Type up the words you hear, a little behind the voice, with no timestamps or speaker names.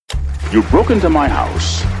You broke into my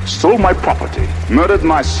house, stole my property, murdered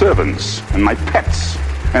my servants and my pets.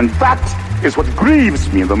 And that is what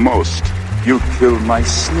grieves me the most. You killed my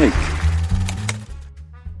snake.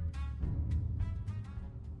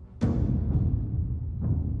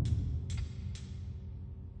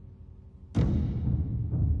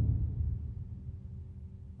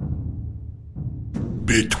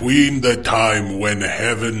 Between the time when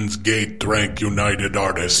Heaven's Gate drank United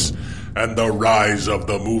Artists and the rise of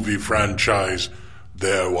the movie franchise,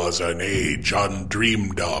 there was an age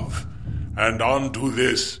undreamed of. And onto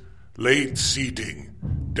this late seating,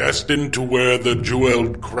 destined to wear the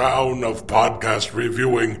jeweled crown of podcast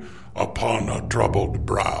reviewing upon a troubled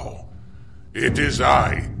brow. It is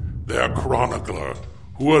I, their chronicler,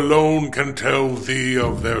 who alone can tell thee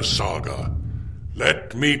of their saga.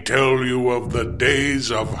 Let me tell you of the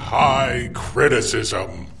days of high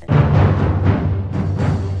criticism.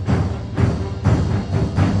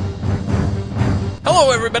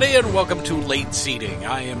 Hello, everybody, and welcome to Late Seating.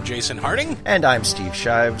 I am Jason Harding. And I'm Steve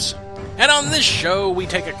Shives. And on this show, we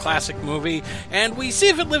take a classic movie, and we see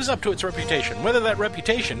if it lives up to its reputation, whether that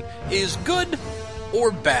reputation is good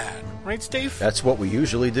or bad. Right, Steve? That's what we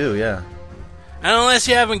usually do, yeah. And unless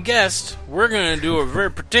you haven't guessed, we're going to do a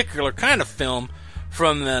very particular kind of film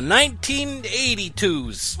from the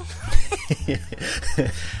 1982s.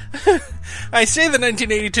 I say the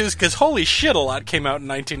 1982s because holy shit, a lot came out in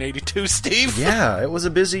 1982, Steve. Yeah, it was a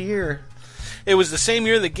busy year. It was the same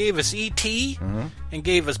year that gave us E.T., and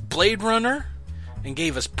gave us Blade Runner, and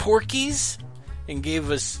gave us Porky's, and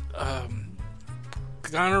gave us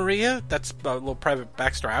gonorrhea. That's a little private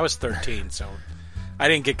backstory. I was 13, so I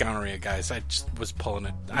didn't get gonorrhea, guys. I just was pulling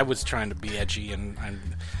it. I was trying to be edgy, and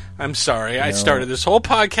I'm sorry. I started this whole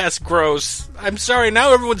podcast gross. I'm sorry.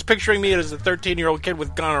 Now everyone's picturing me as a 13-year-old kid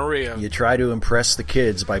with gonorrhea. You try to impress the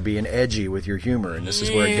kids by being edgy with your humor, and this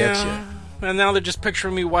is where it gets you. And now they're just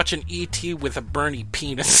picturing me watching E.T. with a Bernie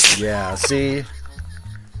penis. Yeah, see?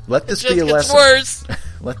 Let this be a lesson. Worse.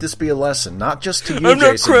 Let this be a lesson, not just to you, I'm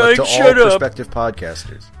not Jason, crying. but to Shut all up. prospective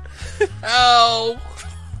podcasters. Oh.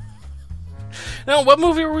 Now, what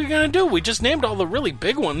movie are we going to do? We just named all the really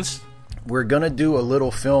big ones. We're going to do a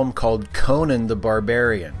little film called Conan the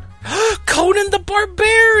Barbarian. Conan the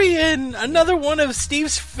Barbarian! Another one of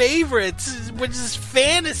Steve's favorites, which is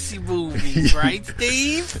fantasy movies, right,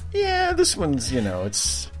 Steve? Yeah, this one's,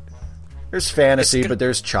 there's fantasy, but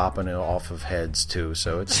there's chopping it off of heads, too,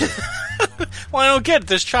 so it's... Well, I don't get it.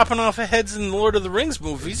 There's chopping off of heads in the Lord of the Rings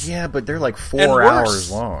movies. Yeah, but they're like 4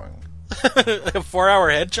 hours long. A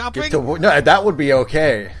 4-hour head chopping? No, that would be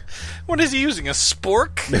okay. What is he using, a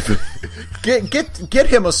spork? Get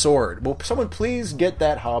him a sword. Will someone please get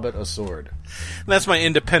that hobbit a sword? That's my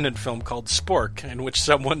independent film called Spork, in which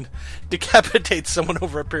someone decapitates someone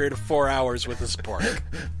over a period of 4 hours with a spork.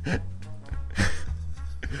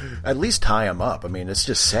 At least tie him up. I mean, it's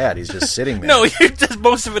just sad. He's just sitting there. No,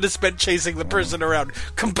 most of it is spent chasing the person around.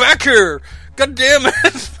 Come back here! God damn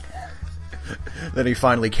it! Then he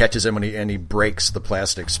finally catches him and he breaks the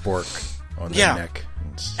plastic spork on their neck.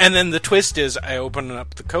 And then the twist is I open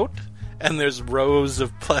up the coat and there's rows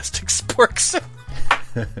of plastic sporks.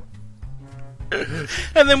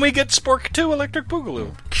 And then we get Spork 2 Electric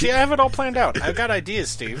Boogaloo. See, I have it all planned out. I've got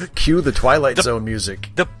ideas, Steve. Cue the Twilight Zone music.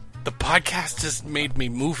 The podcast has made me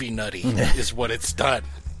movie nutty, is what it's done.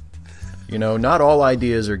 Not all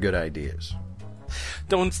ideas are good ideas.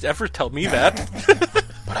 Don't ever tell me that.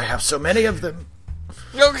 But I have so many of them.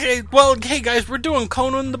 Okay, well, hey guys, we're doing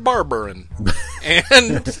Conan the Barbarian.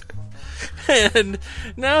 And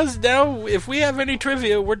now, if we have any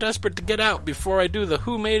trivia, we're desperate to get out before I do the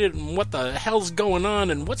who made it and what the hell's going on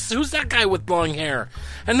and who's that guy with long hair?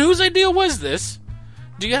 And whose idea was this?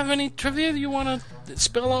 Do you have any trivia you want to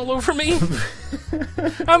spill all over me?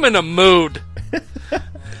 I'm in a mood.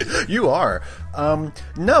 You are.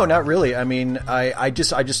 No, not really. I mean, I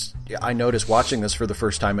noticed watching this for the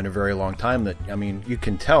first time in a very long time that, you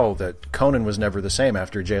can tell that Conan was never the same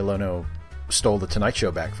after Jay Leno stole the Tonight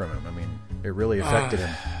Show back from him. I mean, it really affected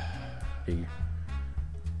him.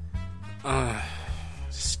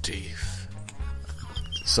 Steve.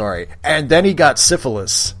 Sorry. And then he got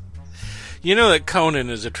syphilis. You know that Conan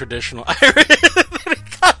is a traditional Irish. He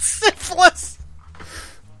got syphilis.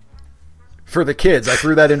 For the kids. I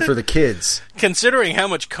threw that in for the kids. Considering how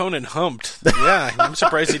much Conan humped, yeah, I'm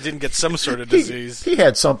surprised he didn't get some sort of disease. He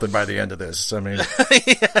had something by the end of this. I mean,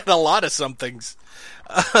 he had a lot of somethings.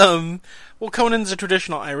 Well, Conan's a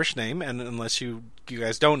traditional Irish name, and unless you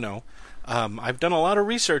guys don't know, I've done a lot of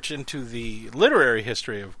research into the literary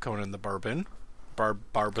history of Conan the Barbarian,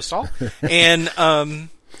 Barbasol, and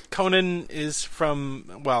Conan is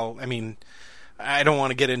from, I don't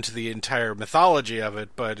want to get into the entire mythology of it,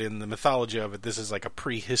 but in the mythology of it, this is like a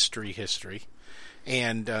prehistory history.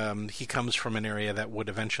 And he comes from an area that would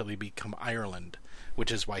eventually become Ireland,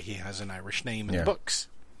 which is why he has an Irish name in the books.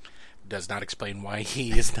 Does not explain why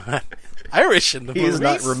he is not Irish in the movie. He is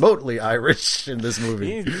not remotely Irish in this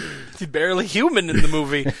movie. He's barely human in the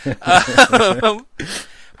movie.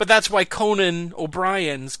 But that's why Conan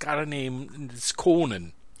O'Brien's got a name. It's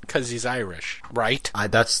Conan, because he's Irish, right?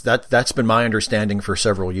 That's been my understanding for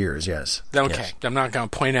several years, yes. Okay, yes. I'm not going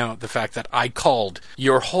to point out the fact that I called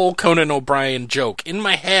your whole Conan O'Brien joke in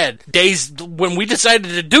my head days when we decided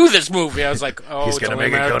to do this movie. I was like, oh, he's going to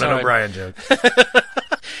make a Conan O'Brien joke.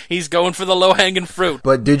 He's going for the low-hanging fruit.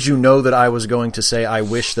 But did you know that I was going to say I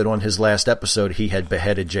wish that on his last episode he had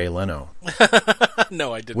beheaded Jay Leno?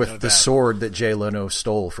 No, I didn't know with that. the sword that Jay Leno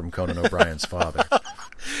stole from Conan O'Brien's father.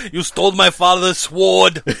 You stole my father's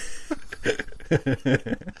sword.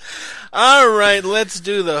 All right, let's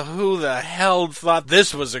do the who the hell thought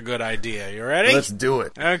this was a good idea. You ready? Let's do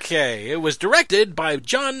it. Okay, it was directed by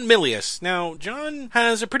John Milius. Now, John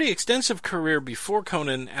has a pretty extensive career before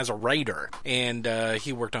Conan as a writer, and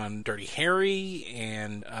he worked on Dirty Harry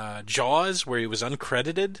and Jaws, where he was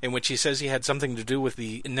uncredited, in which he says he had something to do with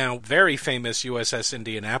the now very famous USS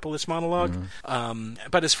Indianapolis monologue. Mm-hmm.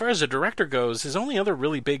 But as far as a director goes, his only other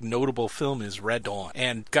really big notable film is Red Dawn.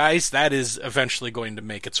 And guys, that is eventually going to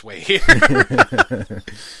make its way here. It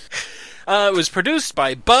was produced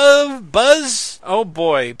by Buzz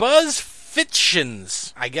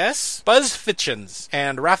Fitchins, I guess. Buzz Fitchins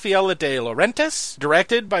and Rafaela de Laurentiis,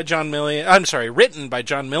 written by John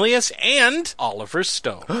Milius and Oliver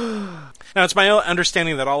Stone. Now, it's my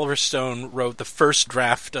understanding that Oliver Stone wrote the first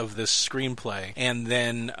draft of this screenplay, and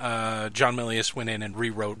then John Milius went in and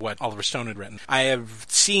rewrote what Oliver Stone had written. I have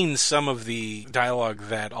seen some of the dialogue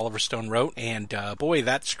that Oliver Stone wrote, and boy,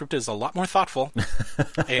 that script is a lot more thoughtful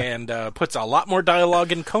and puts a lot more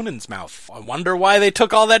dialogue in Conan's mouth. I wonder why they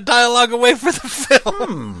took all that dialogue away for the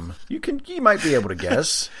film. You might be able to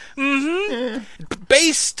guess.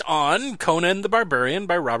 Based on Conan the Barbarian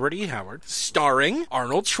by Robert E. Howard, starring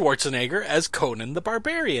Arnold Schwarzenegger as Conan the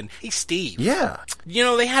Barbarian. Hey, Steve. Yeah. You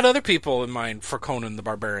know, they had other people in mind for Conan the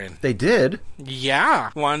Barbarian. They did?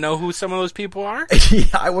 Yeah. Want to know who some of those people are? Yeah,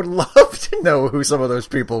 I would love to know who some of those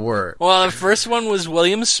people were. Well, the first one was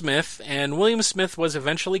William Smith, and William Smith was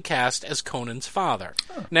eventually cast as Conan's father.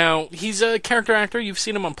 Huh. Now, he's a character actor. You've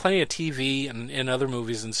seen him on plenty of TV and in other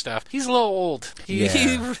movies and stuff. He's a little old. He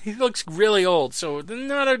looks really old, so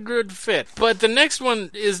not a good fit. But the next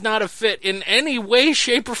one is not a fit in any way,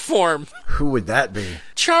 shape, or form. Who would that be?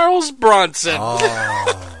 Charles Bronson.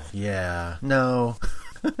 Oh, yeah. No.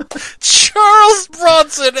 Charles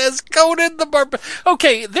Bronson as Conan the Barbarian.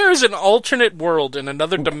 Okay, there's an alternate world in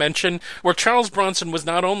another dimension where Charles Bronson was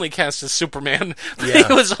not only cast as Superman, but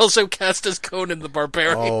he was also cast as Conan the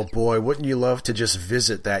Barbarian. Oh boy, wouldn't you love to just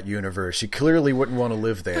visit that universe? You clearly wouldn't want to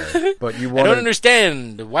live there, but you want. I don't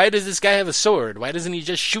understand. Why does this guy have a sword? Why doesn't he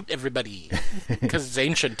just shoot everybody? Because it's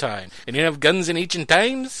ancient time. And you have guns in ancient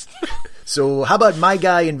times? So how about my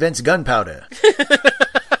guy invents gunpowder?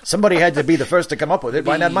 Somebody had to be the first to come up with it.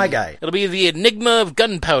 Why not my guy? It'll be the enigma of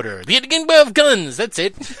gunpowder. The enigma of guns. That's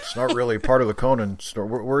it. It's not really part of the Conan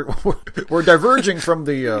story. We're diverging from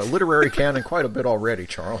the literary canon quite a bit already,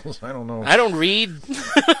 Charles. I don't know. I don't read.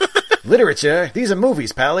 Literature. These are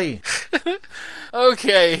movies, Pally.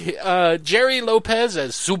 Okay, Jerry Lopez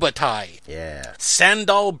as Subutai. Yeah.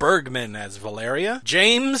 Sandal Bergman as Valeria.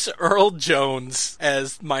 James Earl Jones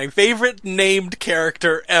as my favorite named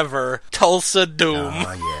character ever, Tulsa Doom.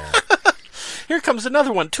 Oh, yeah. Here comes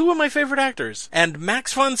another one. Two of my favorite actors. And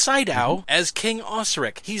Max von Sydow as King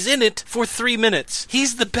Osric. He's in it for 3 minutes.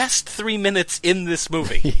 He's the best 3 minutes in this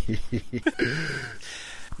movie.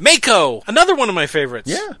 Mako, another one of my favorites.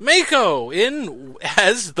 Yeah. Mako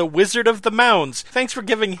as the Wizard of the Mounds. Thanks for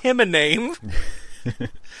giving him a name.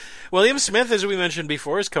 William Smith, as we mentioned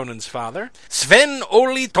before, is Conan's father. Sven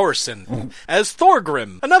Ole Thorsen as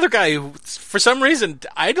Thorgrim. Another guy who, for some reason,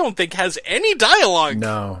 I don't think has any dialogue.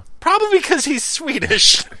 No. Probably because he's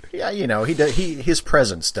Swedish. Yeah, you know, his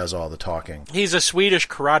presence does all the talking. He's a Swedish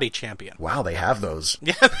karate champion. Wow, they have those.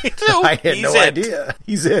 Yeah, they do. I had no idea.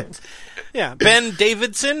 He's it. Yeah, Ben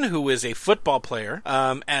Davidson, who is a football player,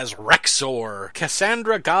 as Rexor.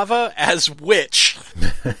 Cassandra Gava as Witch.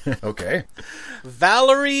 Okay.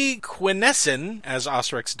 Valerie Quinessen as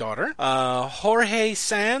Osric's daughter. Jorge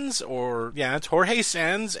Sands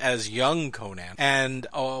as young Conan. And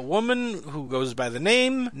a woman who goes by the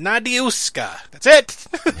name Nadiuska. That's it.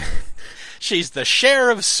 She's the Cher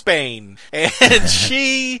of Spain, and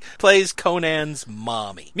she plays Conan's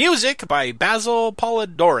mommy. Music by Basil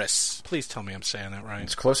Polidorus. Please tell me I'm saying that right.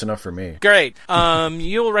 It's close enough for me. Great.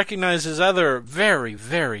 You'll recognize his other very,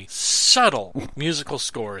 very subtle musical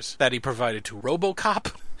scores that he provided to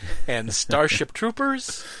RoboCop and Starship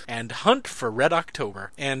Troopers and Hunt for Red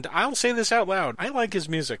October. And I'll say this out loud. I like his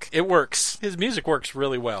music. It works. His music works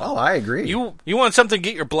really well. Oh, I agree. You want something to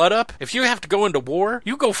get your blood up? If you have to go into war,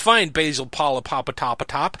 you go find Basil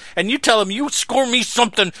Polidorus and you tell him, you score me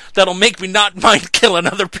something that'll make me not mind killing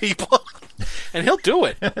other people. And he'll do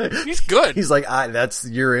it. He's good. He's like,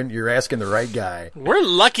 you're asking the right guy. We're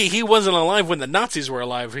lucky he wasn't alive when the Nazis were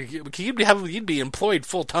alive. He'd be employed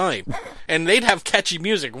full time, and they'd have catchy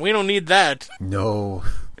music. We don't need that. No.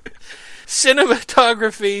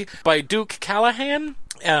 Cinematography by Duke Callahan.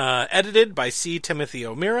 Edited by C. Timothy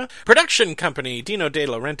O'Meara. Production company Dino De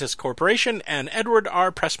Laurentiis Corporation and Edward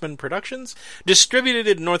R. Pressman Productions. Distributed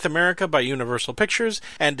in North America by Universal Pictures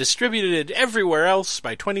and distributed everywhere else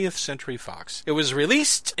by 20th Century Fox. It was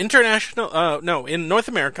released in North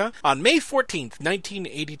America on May 14th,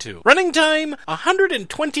 1982. Running time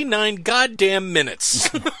 129 goddamn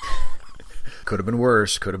minutes. Could have been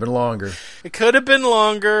worse. Could have been longer. It could have been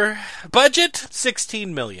longer. Budget,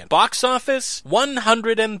 $16 million. Box office,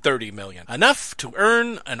 $130 million. Enough to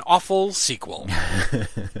earn an awful sequel.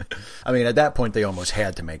 I mean, at that point, they almost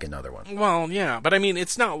had to make another one. Well, yeah, but I mean,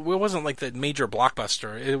 it wasn't like the major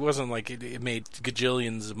blockbuster. It wasn't like it made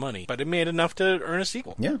gajillions of money, but it made enough to earn a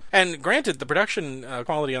sequel. Yeah. And granted, the production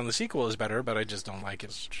quality on the sequel is better, but I just don't like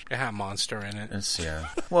it. It had a monster in it. Yeah.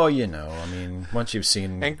 Well, I mean, once you've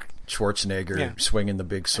seen Schwarzenegger swinging the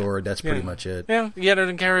big sword, that's pretty much it. Yeah, yet I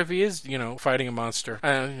don't care if he is, fighting a monster.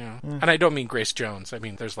 And I don't mean Grace Jones. I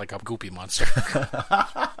mean, there's like a goopy monster.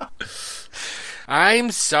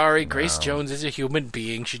 I'm sorry, Grace Jones is a human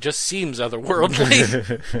being. She just seems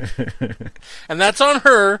otherworldly. And that's on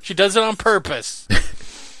her. She does it on purpose.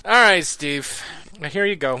 All right, Steve. Now, here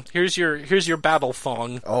you go. Here's your battle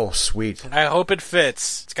thong. Oh, sweet. I hope it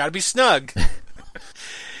fits. It's got to be snug.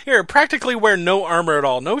 Here, practically wear no armor at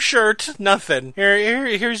all. No shirt, nothing.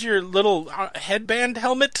 Here's your little headband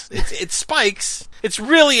helmet. It spikes. It's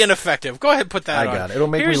really ineffective. Go ahead and put that on. I got it. It'll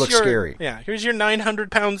make me look scary. Yeah, here's your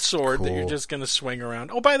 900-pound sword Cool. that you're just going to swing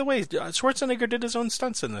around. Oh, by the way, Schwarzenegger did his own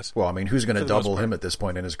stunts in this. Well, I mean, who's going to double him at this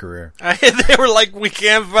point in his career? They were like, we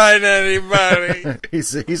can't find anybody.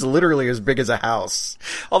 He's literally as big as a house.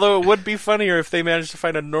 Although it would be funnier if they managed to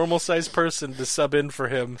find a normal-sized person to sub in for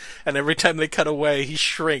him, and every time they cut away, he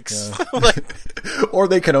shrinks. Yeah. Or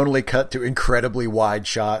they can only cut to incredibly wide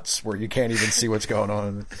shots where you can't even see what's going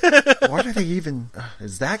on. Why do they even...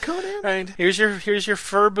 is that Conan? Right. Here's your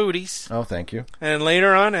fur booties. Oh, thank you. And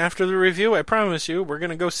later on, after the review, I promise you, we're going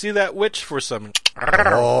to go see that witch for some...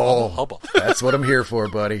 Oh, that's what I'm here for,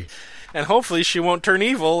 buddy. And hopefully she won't turn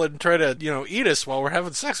evil and try to, eat us while we're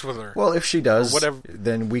having sex with her. Well, if she does, whatever.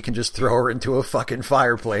 Then we can just throw her into a fucking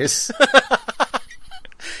fireplace.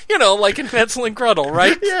 Like in Hansel and Gretel,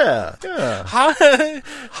 right? Yeah.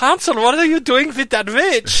 Hansel, what are you doing with that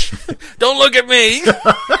witch? Don't look at me.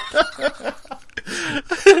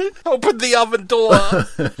 Open the oven door.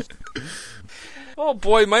 Oh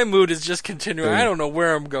boy, my mood is just continuing. I don't know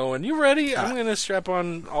where I'm going. You ready? I'm going to strap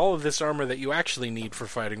on all of this armor that you actually need for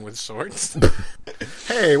fighting with swords.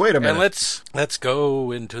 Hey, wait a minute. And let's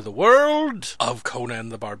go into the world of Conan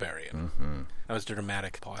the Barbarian. Mm-hmm. That was a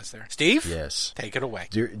dramatic pause there. Steve? Yes. Take it away.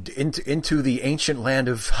 Into the ancient land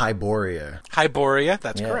of Hyboria. Hyboria,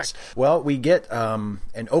 that's correct. Well, we get an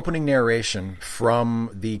opening narration from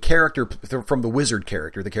the character, from the wizard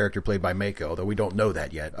character, the character played by Mako, though we don't know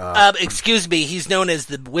that yet. Excuse me, he's known as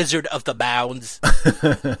the Wizard of the Bounds.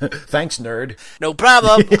 Thanks, nerd. No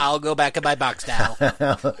problem. I'll go back in my box now.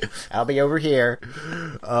 I'll be over here.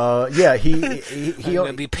 Yeah, I'm going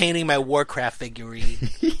to be painting my Warcraft figurine.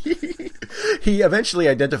 He eventually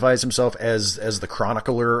identifies himself as the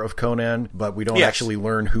chronicler of Conan, but we don't actually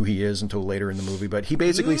learn who he is until later in the movie. But he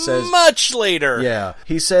basically says... Much later! Yeah.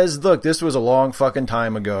 He says, look, this was a long fucking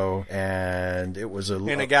time ago, and it was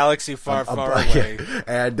in a galaxy far, far away. Yeah,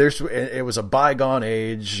 and it was a bygone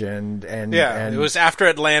age, and it was after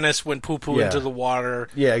Atlantis went poo-poo into the water.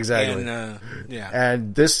 Yeah, exactly.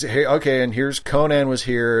 And and here's Conan was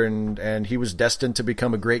here, and he was destined to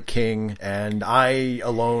become a great king, and I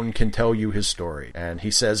alone can tell you his story. And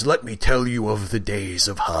he says, let me tell you of the days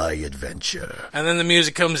of high adventure. And then the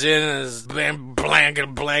music comes in and is bang, blang,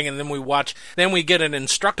 and blang, and then we get an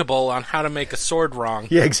instructable on how to make a sword wrong.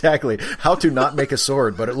 Yeah, exactly. How to not make a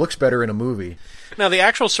sword, but it looks better in a movie. Now, the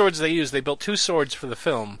actual swords they used, they built 2 swords for the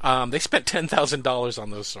film. They spent $10,000 on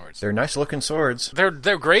those swords. They're nice-looking swords. They're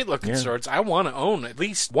great-looking swords. I want to own at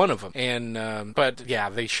least one of them. And but yeah,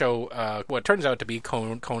 they show what turns out to be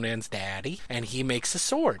Conan's daddy, and he makes a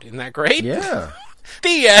sword. Isn't that great? Yeah.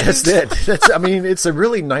 The end. That's it. I mean, it's a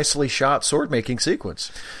really nicely shot sword-making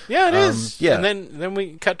sequence. Yeah, it is. Yeah. And then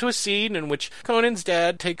we cut to a scene in which Conan's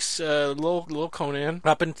dad takes little Conan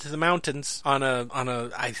up into the mountains on a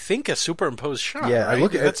I think a superimposed shot. Yeah,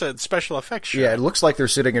 right? That's a special effects shot. Yeah, it looks like they're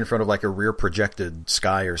sitting in front of like a rear projected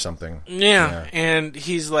sky or something. Yeah, and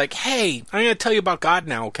he's like, "Hey, I'm going to tell you about God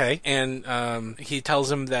now, okay?" And he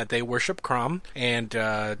tells him that they worship Crom, and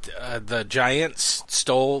the giants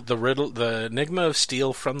stole the enigma of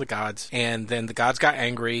steel from the gods, and then the gods got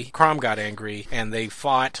angry, Crom got angry, and they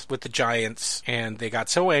fought with the giants, and they got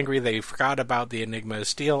so angry they forgot about the enigma of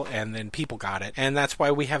steel, and then people got it, and that's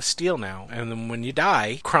why we have steel now. And then when you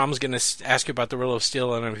die, Crom's gonna ask you about the riddle of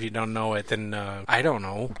steel, and if you don't know it, then I don't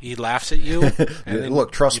know, he laughs at you. And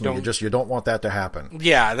look, trust me, you don't want that to happen.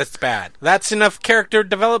 Yeah, that's bad. That's enough character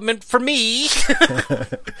development for me.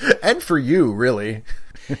 And for you, really.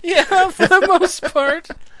 Yeah, for the most part.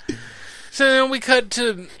 So then we cut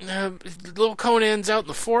to little Conan's out in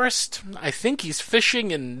the forest. I think he's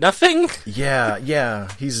fishing and nothing. Yeah.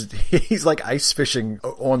 He's like ice fishing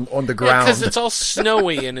on the ground. Because it's all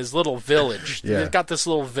snowy in his little village. Yeah. They've got this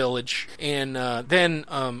little village. And then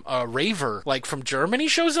a raver, like from Germany,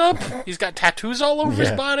 shows up. He's got tattoos all over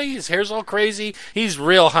his body. His hair's all crazy. He's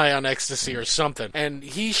real high on ecstasy or something. And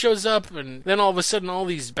he shows up, and then all of a sudden all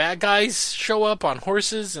these bad guys show up on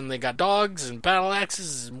horses, and they got dogs and battle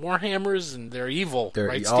axes and warhammers. And they're evil,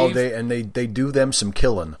 right, Steve? They do them some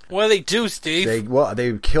killing. What do they do, Steve?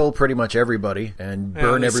 They kill pretty much everybody and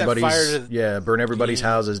burn everybody's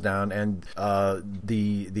houses down. And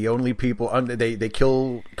the only people they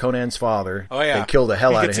kill Conan's father. Oh yeah, they kill the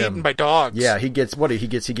hell out of him. He gets eaten by dogs. Yeah, he gets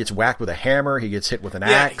whacked with a hammer. He gets hit with an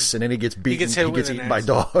axe, and then he gets beaten. He gets eaten by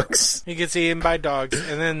dogs. He gets eaten by dogs,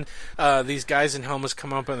 and then these guys in helmets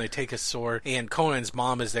come up and they take his sword. And Conan's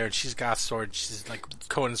mom is there, and she's got a sword. She's like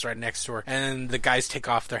Conan's right next to her. And the guys take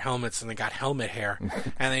off their helmets, and they got helmet hair.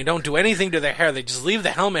 And they don't do anything to their hair. They just leave the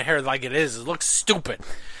helmet hair like it is. It looks stupid.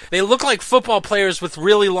 They look like football players with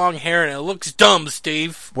really long hair, and it looks dumb,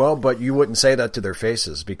 Steve. Well, but you wouldn't say that to their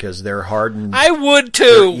faces, because they're hardened. I would, too.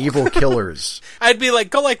 They're evil killers. I'd be like,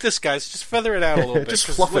 go like this, guys. Just feather it out a little bit. Just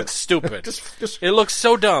fluff it. Looks stupid. It looks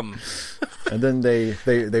so dumb. And then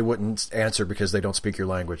they wouldn't answer because they don't speak your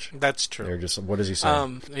language. That's true. They're just, what does he say?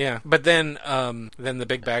 Yeah, but then the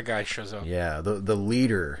big bad guy shows up. Yeah, the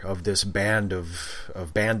leader of this band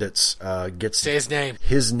of bandits gets... Say his name.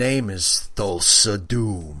 His name is Thulsa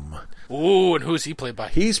Doom. Ooh, and who's he played by?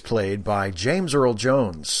 He's played by James Earl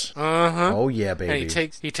Jones. Uh-huh. Oh, yeah, baby.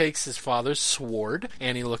 And he takes his father's sword,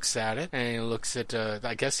 and he looks at it, and he looks at,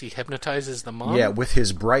 I guess he hypnotizes the mom? Yeah, with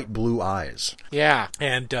his bright blue eyes. Yeah,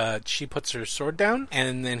 and she puts her sword down,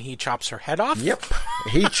 and then he chops her head off? Yep.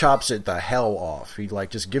 He chops it the hell off. He,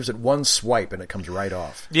 just gives it one swipe, and it comes right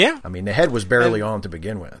off. Yeah. I mean, the head was barely on to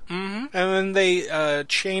begin with. Mm-hmm. And then they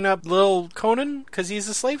chain up little Conan, because he's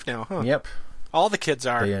a slave now, huh? Yep. All the kids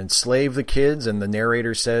are. They enslave the kids, and the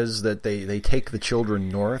narrator says that they take the children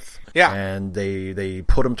north. Yeah. And they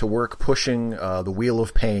put them to work pushing the Wheel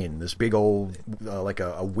of Pain, this big old, like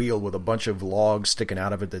a wheel with a bunch of logs sticking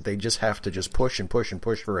out of it that they just have to just push and push and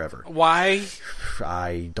push forever. Why?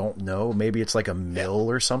 I don't know. Maybe it's like a mill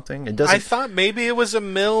or something. It doesn't. I thought maybe it was a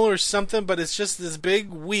mill or something, but it's just this big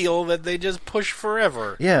wheel that they just push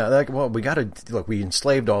forever. Yeah, we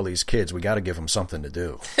enslaved all these kids. We got to give them something to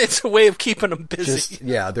do. It's a way of keeping them busy.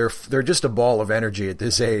 They're just a ball of energy at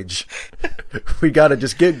this age. We got to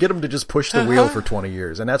just get them to just push the wheel for 20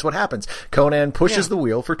 years, and that's what happens. Conan pushes the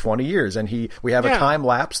wheel for 20 years, and we have a time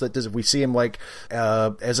lapse that we see him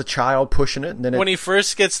as a child pushing it, and then when he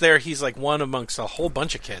first gets there, he's like one amongst a whole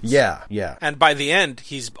bunch of kids. Yeah. And by the end,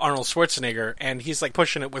 he's Arnold Schwarzenegger, and he's like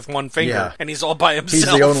pushing it with one finger, and he's all by himself.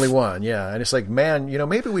 He's the only one, and it's like, man,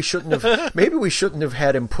 maybe we shouldn't have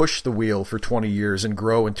had him push the wheel for 20 years and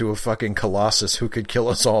grow into a fucking colossus who could kill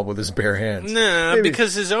us all with his bare hands. Nah,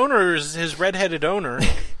 because his redheaded owner.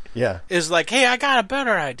 Yeah, is like, hey, I got a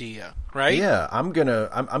better idea, right? Yeah, I'm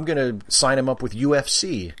gonna sign him up with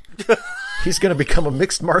UFC. He's going to become a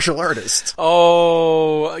mixed martial artist.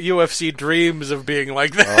 Oh, UFC dreams of being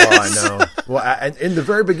like this. Oh, I know. Well, and in the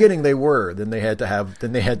very beginning they were. Then they had to damn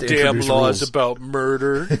introduce laws rules. about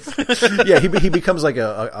murder. Yeah, he becomes like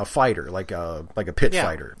a fighter, like a pit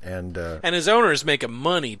fighter, and his owners make him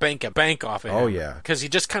money, bank off of him. Oh, yeah. Because he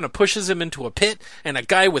just kind of pushes him into a pit, and a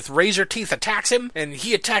guy with razor teeth attacks him, and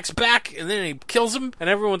he attacks back, and then he kills him, and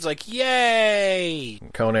everyone's like, yay!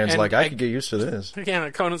 Conan's like, I could get used to this. Yeah,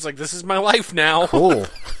 Conan's like, this is my life now. Cool.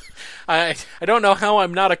 I don't know how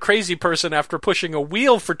I'm not a crazy person after pushing a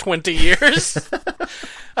wheel for 20 years.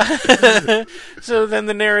 So then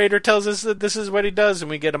the narrator tells us that this is what he does,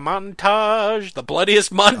 and we get a montage, the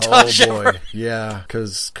bloodiest montage Oh, boy. ever. Yeah,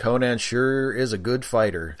 because Conan sure is a good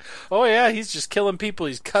fighter. Oh, yeah, he's just killing people.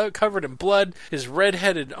 He's covered in blood. His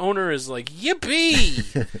red-headed owner is like, yippee!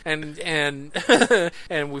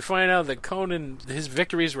 and we find out that Conan, his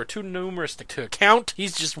victories were too numerous to count.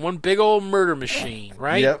 He's just one big old murder machine,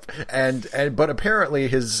 right? Yep. But apparently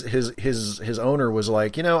his owner was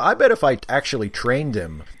like, I bet if I actually trained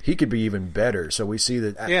him, he could be even better. So we see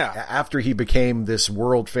that after he became this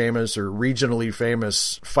world famous or regionally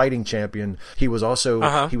famous fighting champion, he was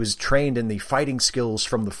also he was trained in the fighting skills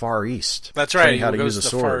from the Far East. That's right. How to goes use a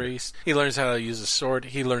to the sword. Far East. He learns how to use a sword.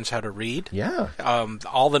 He learns how to read. Yeah.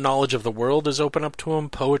 All the knowledge of the world is open up to him.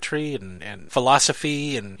 Poetry and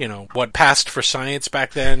philosophy and what passed for science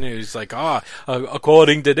back then. He was like,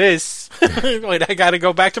 according to this. Wait, I gotta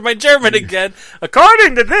go back to my German again.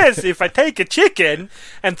 According to this, if I take a chicken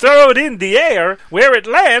and throw it in the air, where it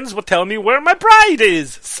lands will tell me where my bride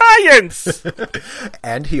is. Science!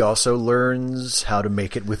 And he also learns how to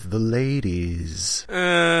make it with the ladies. Here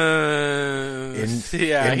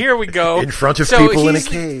we go. In front of people in a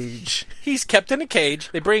cage. He's kept in a cage.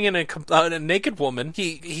 They bring in a naked woman.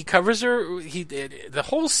 He covers her. The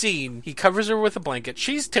whole scene. He covers her with a blanket.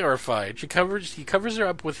 She's terrified. He covers her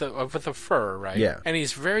up with a fur, right? Yeah. And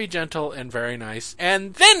he's very gentle and very nice.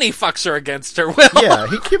 And then he fucks her against her will. Yeah,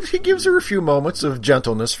 he gives her a few moments of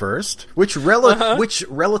gentleness first, which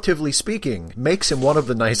relatively speaking makes him one of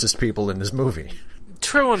the nicest people in this movie.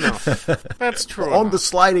 True enough. That's true. On the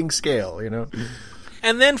sliding scale,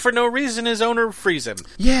 And then, for no reason, his owner frees him.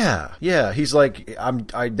 Yeah. He's like,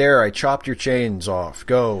 I chopped your chains off.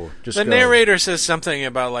 Go. Just The go. narrator says something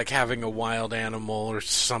about, like, having a wild animal or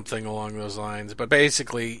something along those lines. But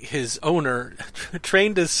basically, his owner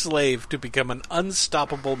trained his slave to become an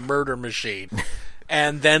unstoppable murder machine.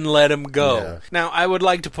 And then let him go. Yeah. Now, I would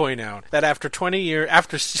like to point out that after 20 years,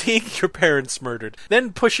 after seeing your parents murdered,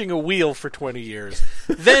 then pushing a wheel for 20 years,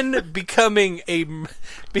 then becoming a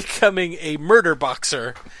murder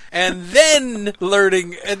boxer, and then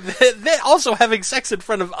learning, and then also having sex in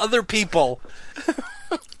front of other people.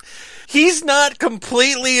 He's not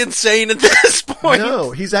completely insane at this point.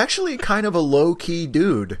 No, he's actually kind of a low-key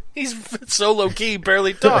dude. He's so low-key, he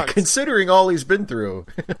barely talks. Considering all he's been through.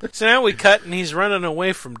 So now we cut, and he's running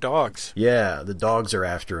away from dogs. Yeah, the dogs are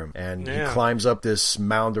after him, and he climbs up this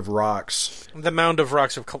mound of rocks. The mound of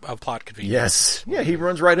rocks of plot convenience. Yes. Yeah, he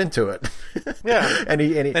runs right into it. Yeah. and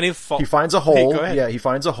he finds a hole. Hey, go ahead. Yeah, he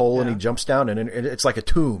finds a hole, and he jumps down, and it's like a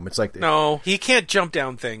tomb. It's like... No, he can't jump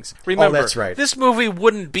down things. Remember, that's right. This movie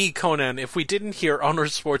wouldn't be Conan if we didn't hear Arnold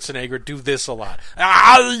Schwarzenegger do this a lot.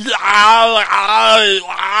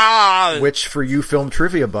 Which, for you film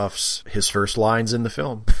trivia buffs, his first lines in the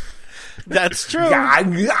film. That's true.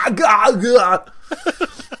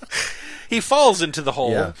 He falls into the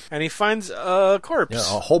hole, and he finds a corpse. Yeah,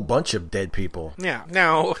 a whole bunch of dead people. Yeah.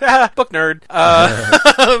 Now, book nerd.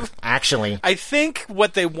 Actually. I think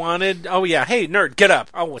what they wanted... Oh, yeah. Hey, nerd, get up.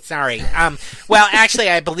 Oh, sorry. Well, actually,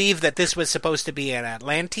 I believe that this was supposed to be an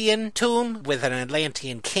Atlantean tomb with an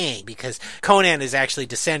Atlantean king, because Conan is actually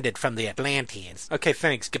descended from the Atlanteans. Okay,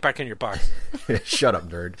 thanks. Get back in your box. Shut up,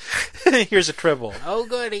 nerd. Here's a tribble. Oh,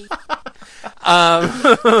 goody.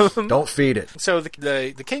 Don't feed it. So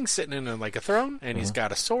the king's sitting in like a throne, and he's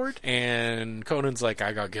got a sword, and Conan's like,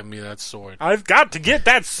 I gotta give me that sword. I've got to get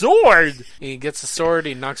that sword! He gets the sword,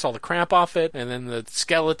 he knocks all the crap off it, and then the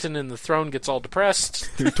skeleton in the throne gets all depressed.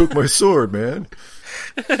 He took my sword, man.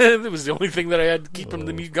 It was the only thing that I had to keep him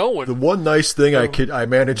to me going. The one nice thing I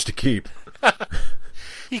managed to keep.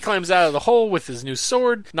 He climbs out of the hole with his new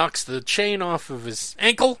sword, knocks the chain off of his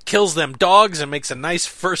ankle, kills them dogs, and makes a nice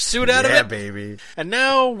fursuit out of it. Yeah, baby. And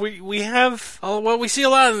now we have... we see a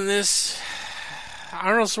lot in this.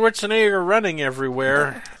 Arnold Schwarzenegger running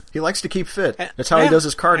everywhere. He likes to keep fit. That's how he does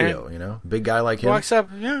his cardio, Big guy like him.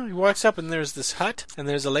 He walks up and there's this hut, and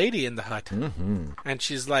there's a lady in the hut. Mm-hmm. And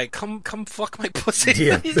she's like, come fuck my pussy.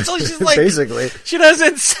 Yeah. So she's like, basically. She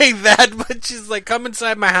doesn't say that, but she's like, come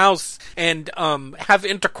inside my house and have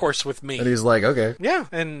intercourse with me. And he's like, okay. Yeah.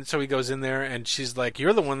 And so he goes in there, and she's like,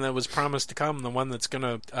 you're the one that was promised to come, the one that's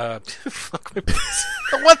gonna fuck my pussy.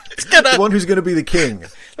 The one who's gonna be the king.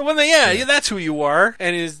 The one that, yeah, that's who you are.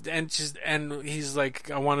 And he's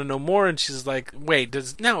like, I want to know more. And she's like, wait,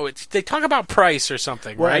 they talk about price or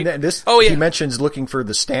something, right? And he mentions looking for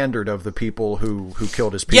the standard of the people who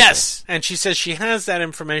killed his people. Yes, and she says she has that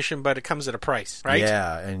information, but it comes at a price, right?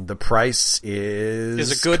 Yeah, and the price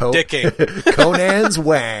is a good dicking. Conan's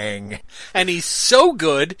wang, and he's so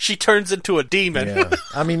good she turns into a demon. Yeah.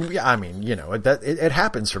 I mean, it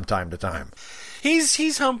happens from time to time.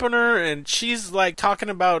 He's humping her, and she's like talking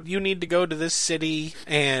about, you need to go to this city,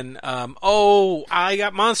 and I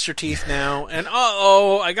got monster teeth now, and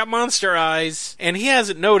I got monster eyes, and he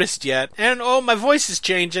hasn't noticed yet, and my voice is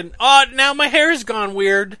changing, now my hair's gone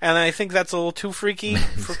weird, and I think that's a little too freaky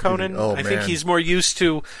for Conan. I think he's more used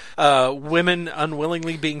to women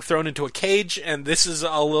unwillingly being thrown into a cage, and this is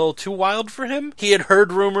a little too wild for him. He had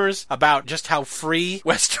heard rumors about just how free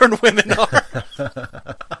Western women are.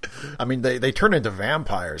 I mean, they turn into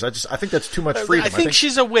vampires. I think that's too much freedom. I think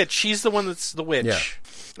she's a witch. She's the one that's the witch. Yeah.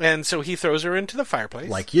 And so he throws her into the fireplace.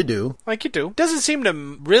 Like you do. Doesn't seem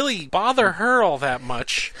to really bother her all that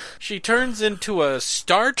much. She turns into a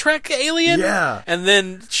Star Trek alien. Yeah. And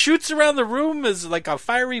then shoots around the room as like a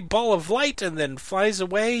fiery ball of light and then flies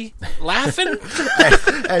away laughing.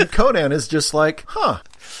 and Conan is just like, huh.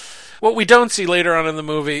 What we don't see later on in the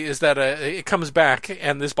movie is that it comes back,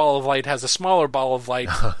 and this ball of light has a smaller ball of light.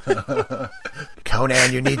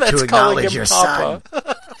 Conan, you need to acknowledge your Papa.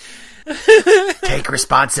 son. Take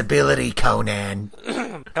responsibility, Conan.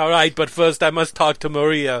 All right, but first I must talk to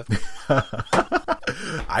Maria.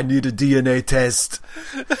 I need a DNA test.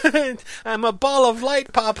 I'm a ball of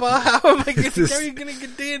light, Papa. How are you going to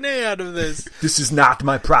get DNA out of this? This is not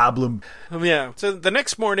my problem. Yeah. So the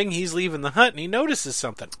next morning, he's leaving the hut, and he notices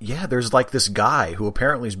something. Yeah, there's like this guy who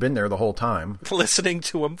apparently has been there the whole time. Listening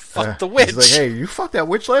to him fuck the witch. He's like, hey, you fucked that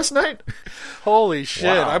witch last night? Holy shit.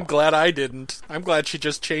 Wow. I'm glad I didn't. I'm glad she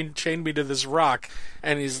just chained me to this rock.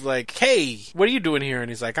 And he's like, hey, what are you doing here? And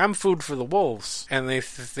he's like, I'm food for the wolves. And they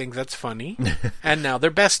think that's funny. And now they're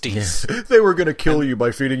besties. Yeah. They were going to kill you by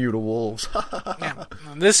feeding you to wolves. Yeah.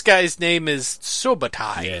 And this guy's name is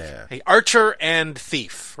Subotai. Yeah. An archer and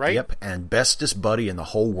thief, right? Yep, and bestest buddy in the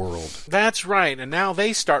whole world. That's right. And now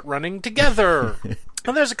they start running together.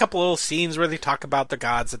 And there's a couple little scenes where they talk about the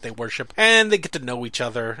gods that they worship, and they get to know each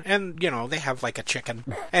other, and, they have like a chicken.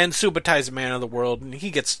 And Subatai's a man of the world, and he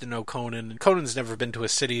gets to know Conan, and Conan's never been to a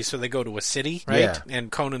city, so they go to a city, right? Yeah.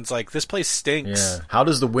 And Conan's like, this place stinks. Yeah. How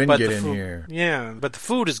does the wind get in here? Yeah, but the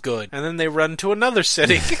food is good. And then they run to another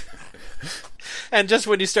city. And just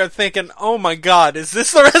when you start thinking, oh my god, is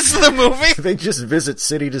this the rest of the movie? They just visit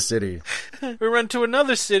city to city. We run to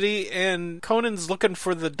another city, and Conan's looking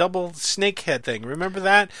for the double snake head thing. Remember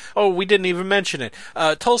that? Oh, we didn't even mention it.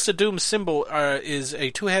 Tulsa Doom's symbol is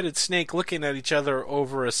a two-headed snake looking at each other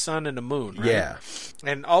over a sun and a moon, right? Yeah.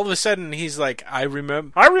 And all of a sudden, he's like, I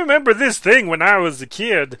remember this thing when I was a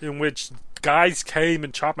kid, in which guys came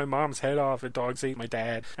and chopped my mom's head off and dogs ate my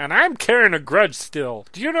dad. And I'm carrying a grudge still.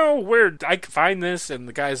 Do you know where I can find this? And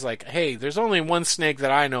the guy's like, hey, there's only one snake that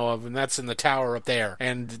I know of, and that's in the tower up there.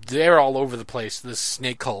 And they're all over the place, this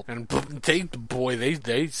snake cult. And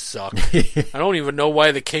they suck. I don't even know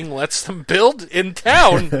why the king lets them build in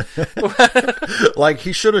town. Like,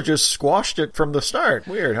 he should have just squashed it from the start.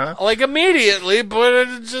 Weird, huh? Like, immediately, but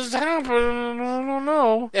it just happened. I don't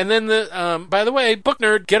know. And then by the way, book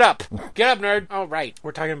nerd, get up. Get up, nerd. Oh, right.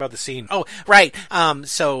 We're talking about the scene. Oh, right.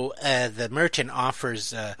 So the merchant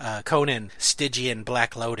offers Conan Stygian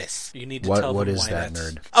Black Lotus. You need to tell them what is why that,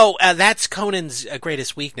 that's... nerd? Oh, that's Conan's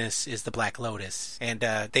greatest weakness is the Black Lotus. And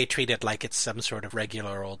they treat it like it's some sort of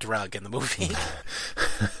regular old drug in the movie.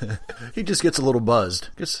 He just gets a little buzzed.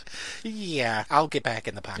 Yeah, I'll get back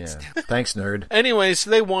in the box. Yeah. Thanks, nerd. Anyway, so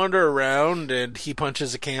they wander around, and he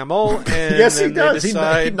punches a camel. And yes, he then does.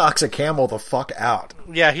 Decide... He knocks a camel the fuck out.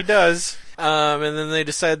 Yeah, he does. And then they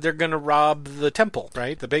decide they're going to rob the temple,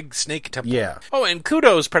 right? The big snake temple. Yeah. Oh, and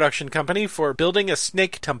kudos, production company, for building a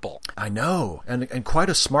snake temple. I know. And quite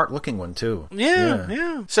a smart-looking one, too.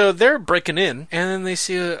 Yeah. So they're breaking in, and then they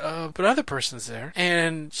see another person's there,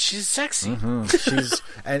 and she's sexy.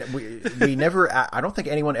 And we never, I don't think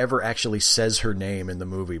anyone ever actually says her name in the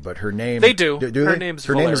movie, but her name... They do. Her name is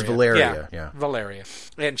Valeria. Yeah. Valeria.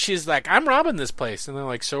 And she's like, I'm robbing this place. And they're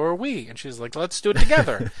like, so are we. And she's like, let's do it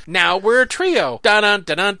together. Now we're a trio. Dun dun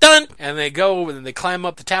dun dun. And they go and they climb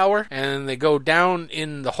up the tower and they go down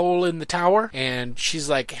in the hole in the tower. And she's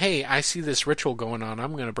like, hey, I see this ritual going on.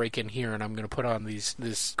 I'm going to break in here and I'm going to put on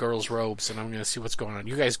this girl's robes and I'm going to see what's going on.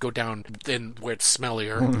 You guys go down in where it's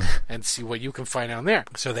smellier and see what you can find down there.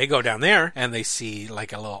 So they go down there and they see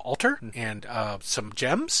like a little altar and some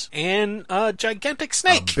gems and a gigantic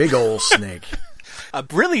snake. A big old snake. A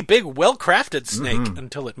really big, well-crafted snake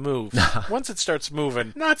until it moves. Once it starts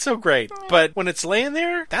moving, not so great. But when it's laying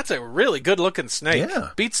there, that's a really good-looking snake. Yeah.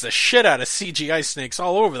 Beats the shit out of CGI snakes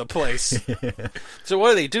all over the place. So what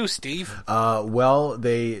do they do, Steve?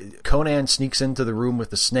 Conan sneaks into the room with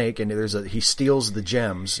the snake, and he steals the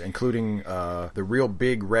gems, including the real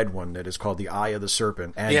big red one that is called the Eye of the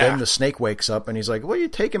Serpent. And then the snake wakes up, and he's like, what are you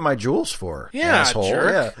taking my jewels for, asshole?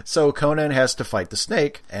 Jerk. Yeah. So Conan has to fight the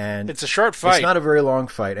snake, and it's a short fight. It's not a very long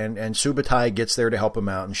fight, and Subutai gets there to help him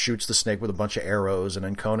out and shoots the snake with a bunch of arrows, and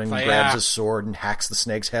then Conan grabs his sword and hacks the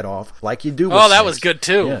snake's head off, like you do with that snakes. was good,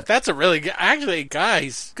 too. Yeah. That's a really good... Actually,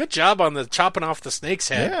 guys, good job on the chopping off the snake's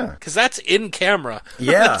head. Yeah. Because that's in camera.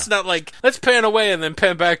 Yeah. It's not like, let's pan away and then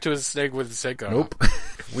pan back to his snake with the snake on. Nope.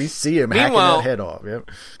 We see him hacking that head off. Yep.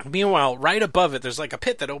 Meanwhile, right above it, there's like a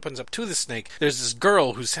pit that opens up to the snake. There's this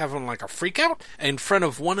girl who's having like a freak out in front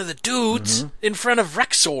of one of the dudes, in front of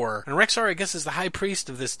Rexor. And Rexor, I guess, is the high priest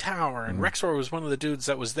of this tower. And Rexor was one of the dudes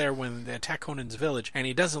that was there when they attacked Conan's village. And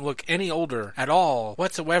he doesn't look any older at all,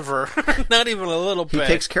 whatsoever. Not even a little bit. He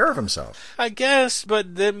takes care of himself. I guess,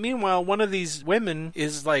 but then meanwhile, one of these women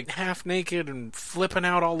is like half naked and flipping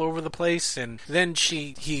out all over the place. And then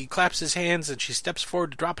he claps his hands and she steps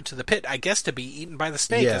forward to drop into the pit, I guess to be eaten by the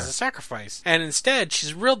snake as a sacrifice. And instead,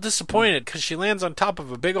 she's real disappointed because she lands on top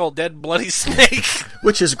of a big old dead bloody snake.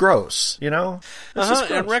 Which is gross, you know?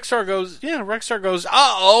 And Rexar goes,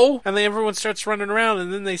 uh-oh! And then everyone starts running around,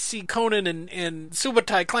 and then they see Conan and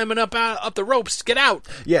Subutai climbing up the ropes to get out.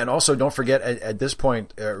 Yeah, and also don't forget, at this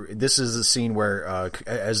point, this is the scene where,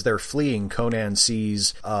 as they're fleeing, Conan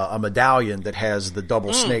sees a medallion that has the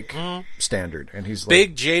double snake standard. And he's like...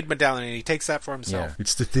 Big jade medallion, and he takes that for himself. Yeah,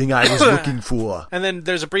 it's the thing I was looking for. And then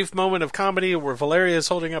there's a brief moment of comedy where Valeria is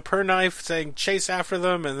holding up her knife, saying, chase after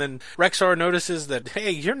them, and then Rexar notices that,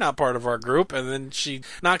 hey, you're not part of our group, and then she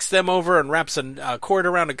knocks them over and wraps a cord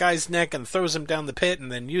around a guy's neck and throws him down the pit,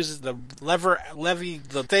 and then uses the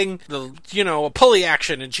a pulley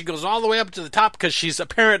action, and she goes all the way up to the top because she's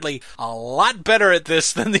apparently a lot better at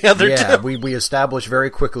this than the other two. Yeah, we establish very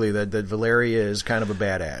quickly that Valeria is kind of a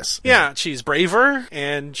badass. Yeah, she's braver,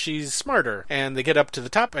 and she's smarter, and they get up to the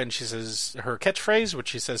top, and she says her catchphrase, which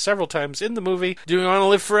she says several times in the movie, do you want to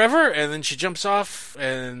live forever? And then she jumps off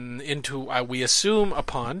and into, we assume, a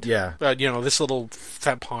pond. Yeah. This little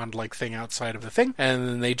fat pond-like thing outside of the thing. And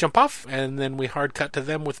then they jump off, and then we hard cut to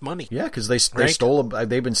them with money. Yeah, because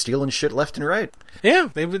they've been stealing shit left and right. Yeah,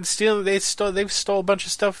 they've stole a bunch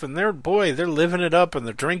of stuff, and they're living it up, and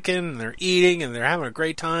they're drinking, and they're eating, and they're having a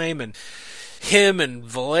great time, and Conan and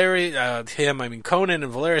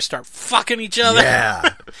Valeria start fucking each other.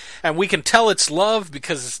 Yeah. And we can tell it's love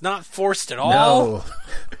because it's not forced at all. No.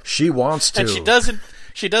 She wants to. And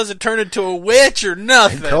she doesn't turn into a witch or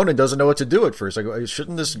nothing. And Conan doesn't know what to do at first. Like,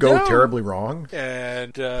 shouldn't this go terribly wrong?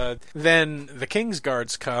 And then the King's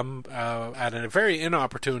Guards come at a very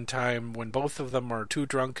inopportune time when both of them are too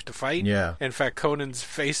drunk to fight. Yeah. In fact, Conan's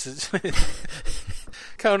face is...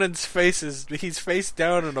 he's face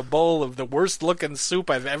down in a bowl of the worst looking soup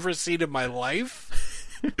I've ever seen in my life.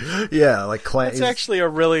 Yeah, like that's actually a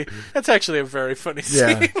very funny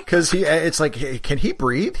scene. Yeah, because it's like, hey, can he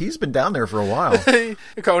breathe? He's been down there for a while.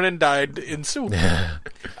 Conan died in soup.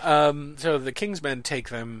 So the King's Men take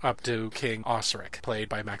them up to King Osric, played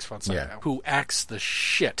by Max von Sydow, who acts the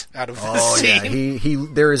shit out of this scene. Yeah, he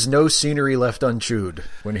there is no scenery left unchewed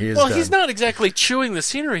when he is done. Well, he's not exactly chewing the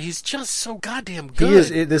scenery. He's just so goddamn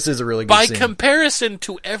good. This is a really good by scene. comparison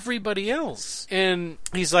to everybody else. And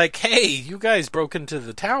he's like, hey, you guys broke into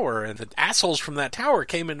the tower, and the assholes from that tower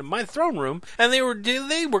came into my throne room, and they were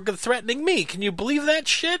threatening me. Can you believe that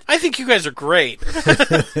shit? I think you guys are great.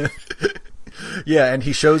 Yeah, and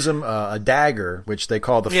he shows him a dagger, which they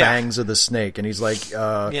call the fangs of the snake, and he's like,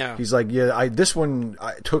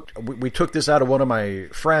 we took this out of one of my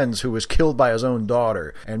friends who was killed by his own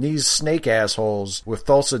daughter, and these snake assholes with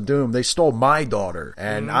Thulsa Doom, they stole my daughter,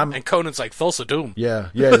 and and Conan's like, Thulsa Doom? Yeah,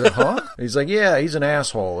 he's like, huh? He's like, yeah, he's an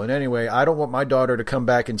asshole, and anyway, I don't want my daughter to come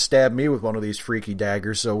back and stab me with one of these freaky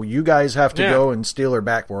daggers, so you guys have to go and steal her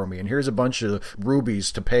back for me, and here's a bunch of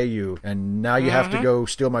rubies to pay you, and now you have to go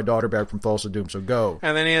steal my daughter back from Thulsa Doom, so go.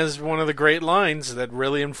 And then he has one of the great lines that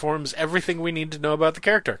really informs everything we need to know about the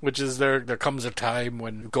character, which is there comes a time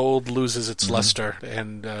when gold loses its luster,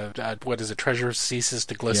 and treasure ceases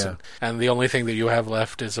to glisten, and the only thing that you have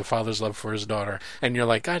left is a father's love for his daughter, and you're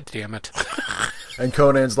like, God damn it. And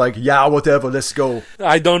Conan's like, yeah, whatever, let's go.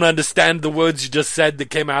 I don't understand the words you just said that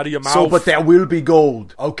came out of your mouth. So, but there will be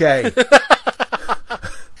gold. Okay.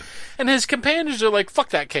 And his companions are like, fuck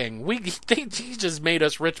that king. He just made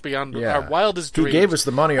us rich beyond our wildest dreams. He gave us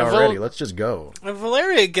the money already. Let's just go. And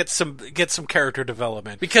Valeria gets some character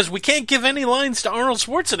development, because we can't give any lines to Arnold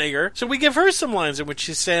Schwarzenegger, so we give her some lines in which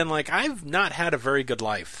she's saying, like, I've not had a very good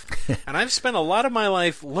life. And I've spent a lot of my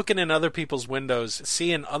life looking in other people's windows,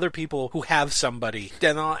 seeing other people who have somebody,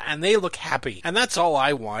 and they look happy. And that's all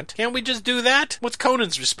I want. Can't we just do that? What's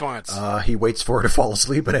Conan's response? He waits for her to fall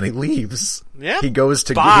asleep, and then he leaves. Yeah. He goes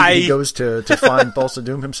to find Thulsa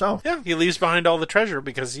Doom himself. Yeah, he leaves behind all the treasure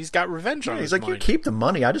because he's got revenge on his He's like, mind. you keep the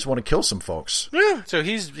money, I just want to kill some folks. Yeah, so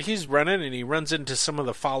he's running, and he runs into some of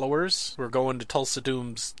the followers who are going to Thulsa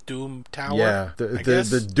Doom's Doom Tower. Yeah,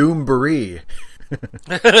 the Doomboree.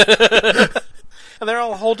 And they're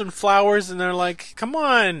all holding flowers, and they're like, come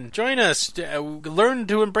on, join us. Learn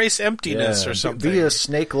to embrace emptiness or something. Be a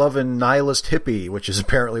snake-loving nihilist hippie, which is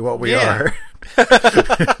apparently what we are.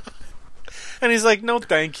 And he's like, no,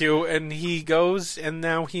 thank you. And he goes, and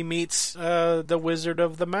now he meets the Wizard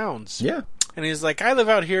of the Mounds. Yeah. And he's like, I live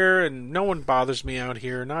out here, and no one bothers me out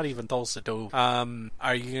here, not even Thulsa Doom.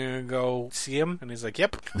 Are you going to go see him? And he's like,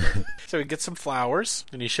 yep. So he gets some flowers,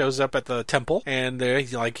 and he shows up at the temple, and there,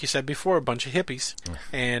 like you said before, a bunch of hippies.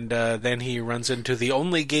 And then he runs into the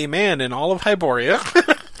only gay man in all of Hyboria.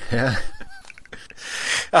 Yeah.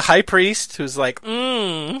 A high priest who's like,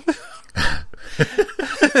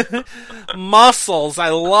 muscles, I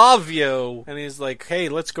love you. And he's like, hey,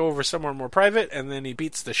 let's go over somewhere more private. And then he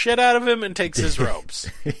beats the shit out of him and takes his robes.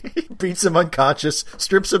 He beats him unconscious,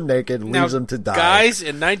 strips him naked, leaves him to die. Guys,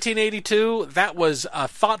 in 1982, that was a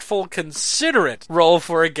thoughtful, considerate role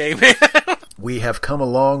for a gay man. We have come a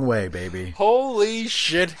long way, baby. Holy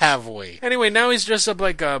shit, have we. Anyway, now he's dressed up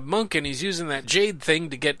like a monk, and he's using that jade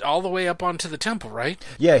thing to get all the way up onto the temple, right?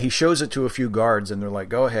 Yeah, he shows it to a few guards, and they're like,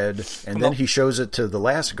 go ahead. And then he shows it to the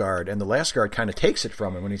last guard, and the last guard kind of takes it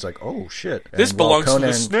from him, and he's like, oh, shit. And this belongs to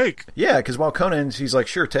the snake. Yeah, because while Conan's, he's like,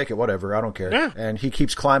 sure, take it, whatever, I don't care. Yeah. And he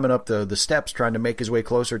keeps climbing up the steps, trying to make his way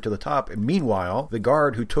closer to the top. And meanwhile, the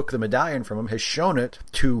guard who took the medallion from him has shown it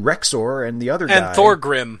to Rexor and the other guy. And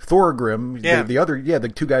Thorgrim. Yeah.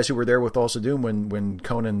 The two guys who were there with Thulsa Doom when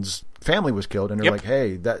Conan's family was killed, and they're like,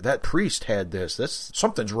 hey, that priest had this.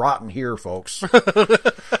 Something's rotten here, folks.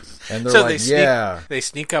 And they're like, they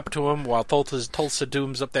sneak up to him while Thulsa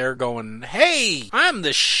Doom's up there going, hey, I'm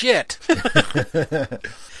the shit.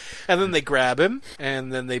 And then they grab him,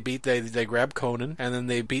 and then they grab Conan, and then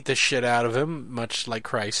they beat the shit out of him, much like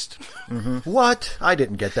Christ. Mm-hmm. What? I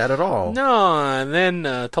didn't get that at all. No, and then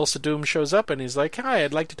Thulsa Doom shows up, and he's like, hi,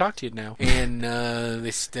 I'd like to talk to you now. And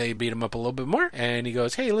they beat him up a little bit more, and he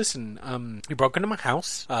goes, hey, listen, you broke into my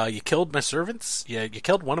house, you killed my servants, you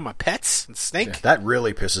killed one of my pets, a snake. Yeah, that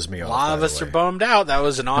really pisses me off. A lot of us are bummed out. That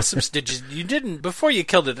was an awesome... You didn't, before you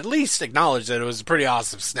killed it, at least acknowledge that it was a pretty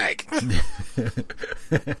awesome snake.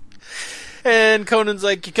 And Conan's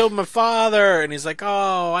like, you killed my father. And he's like,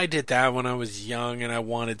 oh, I did that when I was young and I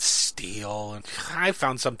wanted steel. And I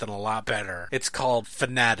found something a lot better. It's called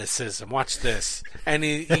fanaticism. Watch this. And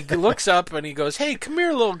he looks up and he goes, hey, come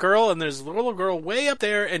here, little girl. And there's a little girl way up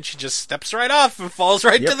there, and she just steps right off and falls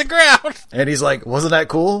right to the ground. And he's like, wasn't that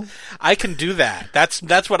cool? I can do that.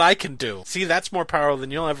 That's what I can do. See, that's more power than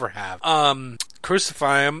you'll ever have.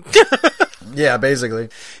 Crucify him. Yeah, basically.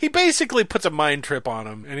 He basically puts a mind trip on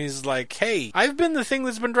him, and he's like, hey, I've been the thing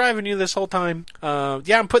that's been driving you this whole time.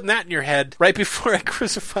 I'm putting that in your head right before I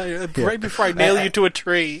crucify you, right before I nail you to a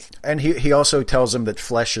tree. And he also tells him that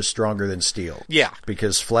flesh is stronger than steel. Yeah.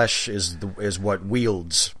 Because flesh is what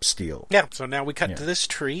wields steel. Yeah, so now we cut to this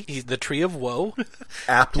tree, the Tree of Woe.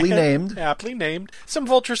 Aptly named. Aptly named. Some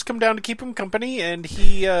vultures come down to keep him company, and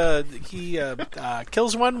he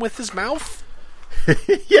kills one with his mouth.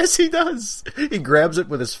 Yes, he does. He grabs it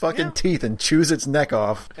with his fucking teeth and chews its neck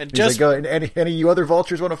off. And he's just like, any of you other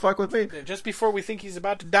vultures want to fuck with me? just before we think he's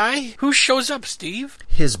about to die, who shows up, Steve?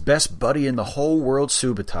 His best buddy in the whole world,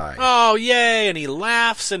 Subutai. Oh, yay! And he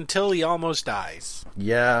laughs until he almost dies.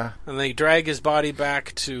 Yeah. And they drag his body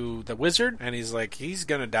back to the wizard, and he's like, he's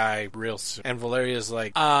gonna die real soon. And Valeria's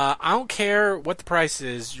like, I don't care what the price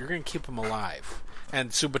is, you're gonna keep him alive.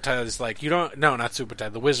 And Subutai is like, not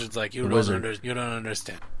Subutai, the wizard's like, you don't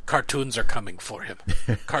understand. Cartoons are coming for him.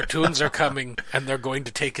 Cartoons are coming, and they're going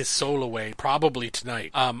to take his soul away, probably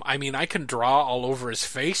tonight. I can draw all over his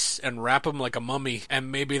face and wrap him like a mummy,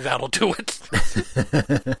 and maybe that'll do it.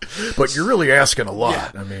 But you're really asking a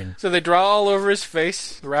lot. Yeah. So they draw all over his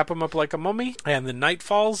face, wrap him up like a mummy, and then night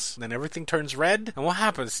falls, then everything turns red. And what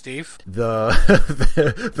happens, Steve? The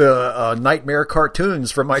nightmare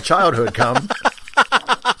cartoons from my childhood come.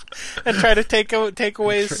 And try to take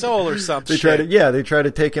away his soul or something. They try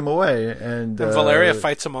to take him away, and Valeria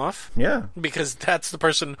fights him off. Yeah, because that's the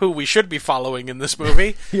person who we should be following in this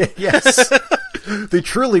movie. Yes, the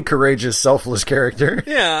truly courageous, selfless character.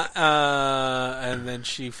 Yeah, and then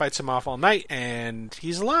she fights him off all night, and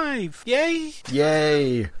he's alive.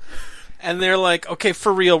 Yay! And they're like, okay,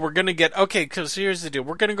 for real, because here's the deal.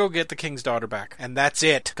 We're going to go get the king's daughter back. And that's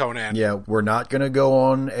it, Conan. Yeah, we're not going to go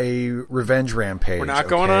on a revenge rampage. We're not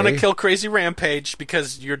going on a kill crazy rampage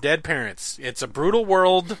because you're dead parents. It's a brutal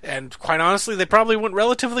world, and quite honestly, they probably went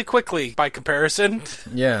relatively quickly by comparison.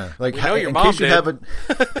 Yeah. Like, we know your mom did.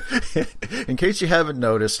 In case you haven't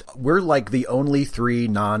noticed, we're like the only 3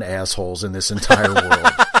 non-assholes in this entire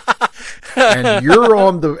world. And you're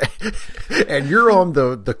on the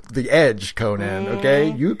edge, Conan. Okay,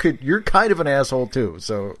 you're kind of an asshole too.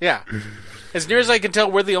 So yeah, as near as I can tell,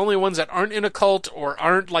 we're the only ones that aren't in a cult or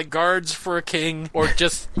aren't like guards for a king or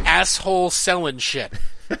just asshole selling shit.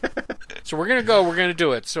 So we're gonna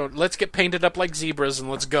do it. So let's get painted up like zebras and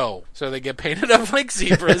let's go. So they get painted up like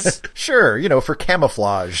zebras. Sure, for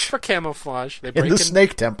camouflage. They break in the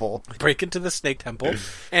snake temple. Break into the snake temple,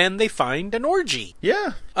 and they find an orgy.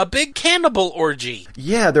 Yeah. A big cannibal orgy.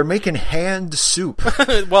 Yeah, they're making hand soup.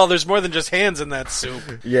 Well, there's more than just hands in that soup.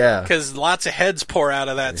 Yeah. Because lots of heads pour out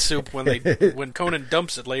of that soup when Conan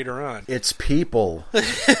dumps it later on. It's people.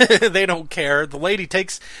 They don't care. The lady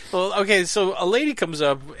so a lady comes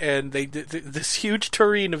up and this huge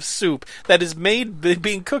tureen of soup that is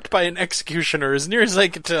being cooked by an executioner, as near as I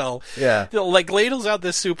can tell. Yeah. Like ladles out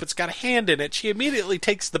this soup. It's got a hand in it. She immediately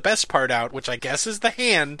takes the best part out, which I guess is the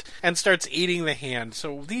hand, and starts eating the hand.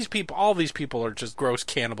 So all these people are just gross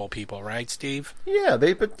cannibal people, right, Steve? Yeah,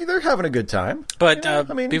 they're having a good time. But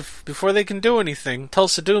before they can do anything,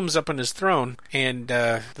 Tulsa Doom's up on his throne, and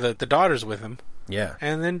the daughter's with him. Yeah.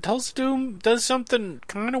 And then Tulsa Doom does something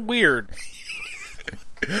kind of weird.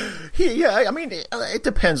 It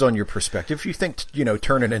depends on your perspective. If you think,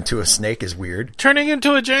 turning into a snake is weird. Turning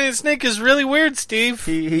into a giant snake is really weird, Steve.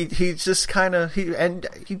 He's just kind of,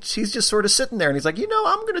 he's just sort of sitting there and he's like, I'm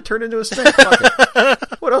going to turn into a snake. Fuck it.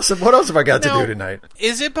 What else have I got to do tonight?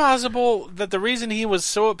 Is it possible that the reason he was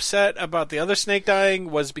so upset about the other snake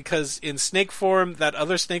dying was because in snake form, that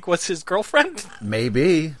other snake was his girlfriend?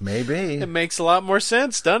 Maybe. It makes a lot more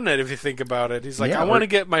sense, doesn't it, if you think about it? He's like, I want to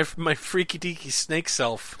get my freaky deaky snake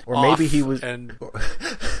self. Or maybe he was,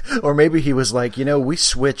 or maybe he was like, we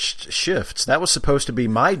switched shifts. That was supposed to be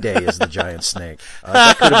my day as the giant snake.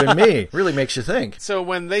 That could have been me. Really makes you think. So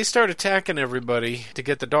when they start attacking everybody to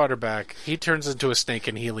get the daughter back, he turns into a snake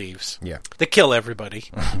and he leaves. Yeah, they kill everybody.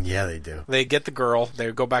 Yeah, they do. They get the girl.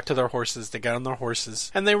 They go back to their horses. They get on their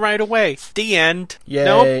horses and they ride away. The end. Yay!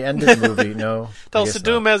 Nope. End of the movie. No. Tulsa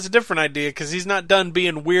Doom has a different idea because he's not done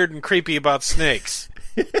being weird and creepy about snakes.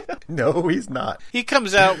 No, he's not. He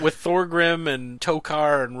comes out with Thorgrim and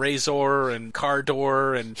Tokar and Razor and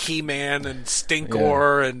Cardor and He-Man and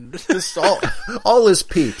Stinkor and just all his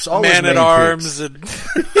peeps, all Man his at Arms and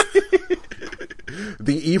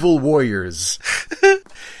the evil warriors.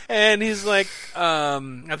 And he's like,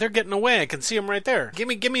 they're getting away. I can see them right there. Give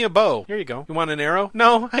me a bow. Here you go. You want an arrow?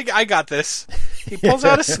 No, I got this. He pulls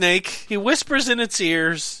out a snake. He whispers in its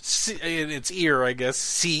ear, I guess,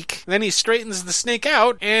 seek. Then he straightens the snake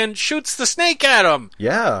out and shoots the snake at him.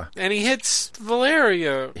 Yeah. And he hits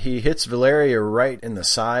Valeria. He hits Valeria right in the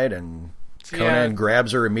side and Conan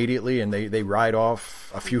grabs her immediately, and they ride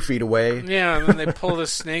off a few feet away. Yeah, and then they pull the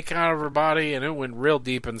snake out of her body, and it went real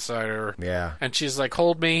deep inside her. Yeah. And she's like,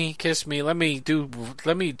 hold me, kiss me, let me do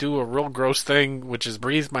a real gross thing, which is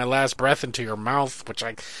breathe my last breath into your mouth, which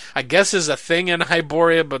I guess is a thing in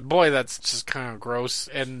Hyboria, but boy, that's just kind of gross.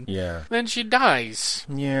 And then she dies.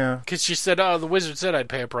 Yeah. Because she said, the wizard said I'd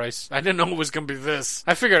pay a price. I didn't know it was going to be this.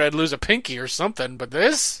 I figured I'd lose a pinky or something, but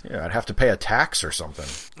this? Yeah, I'd have to pay a tax or something.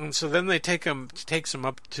 And so then they takes him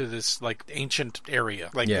up to this, like, ancient area,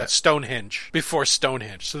 like Stonehenge, before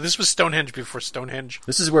Stonehenge. So this was Stonehenge before Stonehenge.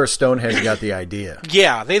 This is where Stonehenge got the idea.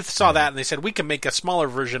 Yeah, they saw that and they said, we can make a smaller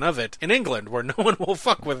version of it in England where no one will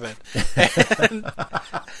fuck with it.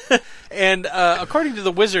 And according to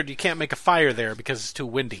the wizard, you can't make a fire there because it's too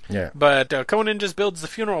windy. Yeah. But Conan just builds the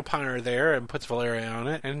funeral pyre there and puts Valeria on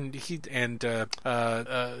it, and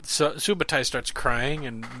Subutai starts crying,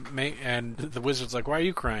 and the wizard's like, "Why are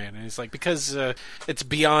you crying?" And he's like, "Because it's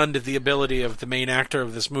beyond the ability of the main actor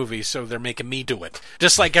of this movie, so they're making me do it.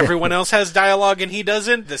 Just like everyone else has dialogue and he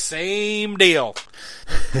doesn't, the same deal."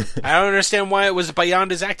 I don't understand why it was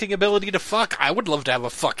beyond his acting ability to fuck. I would love to have a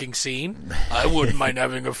fucking scene. I wouldn't mind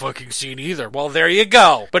having a fucking scene either. Well, there you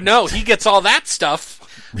go. But no, he gets all that stuff.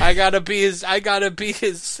 I gotta be his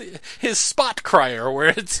spot crier where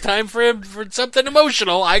it's time for him for something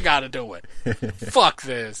emotional. I gotta do it. Fuck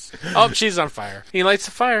this. Oh, she's on fire. He lights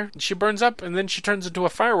the fire, and she burns up, and then she turns into a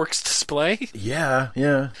fireworks display. Yeah.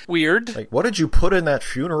 Weird. Like, what did you put in that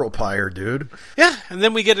funeral pyre, dude? Yeah, and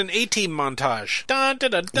then we get an A-Team montage. Dun,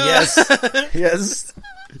 dun, dun, dun. Yes.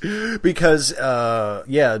 Because the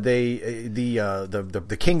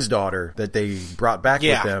king's daughter that they brought back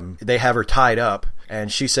with them, they have her tied up, and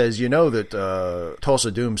she says, "You know that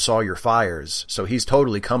Tulsa Doom saw your fires, so he's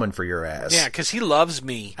totally coming for your ass." Yeah, because he loves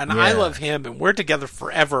me, and I love him, and we're together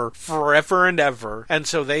forever and ever. And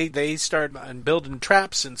so they start building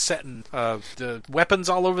traps and setting the weapons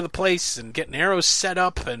all over the place and getting arrows set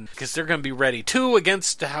up, and because they're going to be ready 2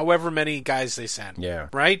 against however many guys they send. Yeah.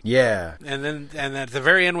 Right? Yeah. And at the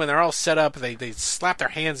very end, when they're all set up, they slap their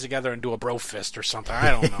hands together and do a bro fist or something.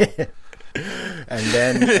 I don't know.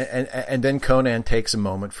 and then Conan takes a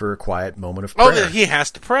moment for a quiet moment of prayer. Oh, he has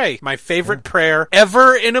to pray. My favorite prayer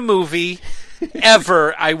ever in a movie.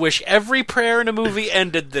 Ever. I wish every prayer in a movie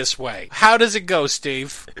ended this way. How does it go,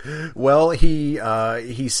 Steve? Well, he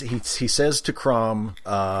says to Crom,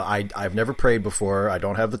 I've never prayed before. I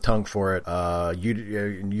don't have the tongue for it.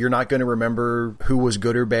 You're not going to remember who was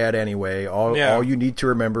good or bad anyway. All you need to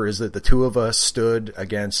remember is that the 2 of us stood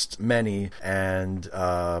against many, and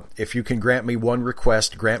if you can grant me one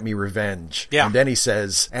request, grant me revenge. Yeah. And then he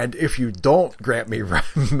says, and if you don't grant me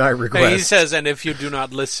my request... And he says, and if you do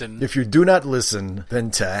not listen... If you do not listen,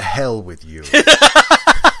 then to hell with you.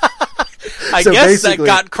 I guess that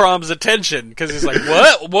got Crom's attention, because he's like,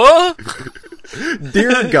 what?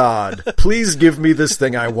 Dear God, please give me this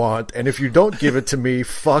thing I want, and if you don't give it to me,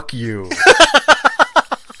 fuck you.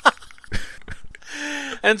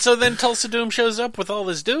 And so then Tulsa Doom shows up with all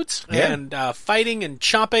his dudes and fighting and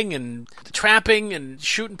chopping and trapping and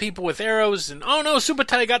shooting people with arrows. And oh no,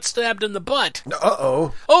 Subutai got stabbed in the butt.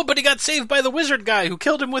 Uh-oh. Oh, but he got saved by the wizard guy who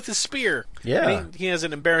killed him with his spear. Yeah. And he has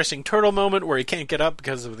an embarrassing turtle moment where he can't get up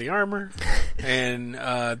because of the armor. And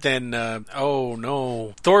then, oh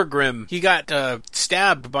no, Thorgrim, he got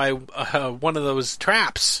stabbed by one of those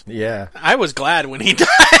traps. Yeah. I was glad when he died.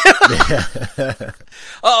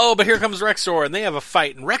 Uh-oh, but here comes Rexor, and they have a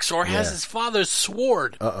fight. And Rexor has his father's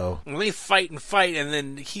sword. Uh-oh. And they fight, and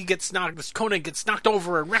then Conan gets knocked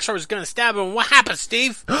over, and Rexor is going to stab him. What happens,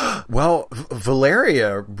 Steve? Well,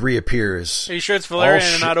 Valeria reappears. Are you sure it's Valeria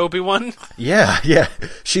and not Obi-Wan? Yeah.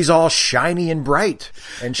 She's all shiny and bright,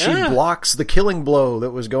 and she blocks the killing blow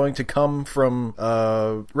that was going to come from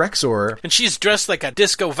Rexor. And she's dressed like a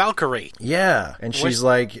disco Valkyrie. Yeah, and she's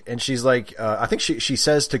like, I think she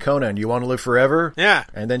says to Conan, "You want to live forever?" Yeah.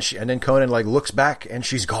 And then Conan like looks back, and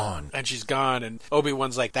she's gone. And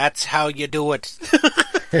Obi-Wan's like, "That's how you do it."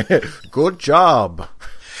 Good job.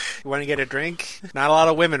 You want to get a drink? Not a lot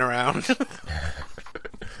of women around.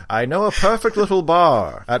 I know a perfect little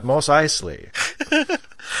bar at Mos Eisley.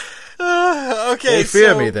 Okay, they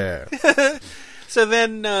fear me there. So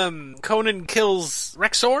then Conan kills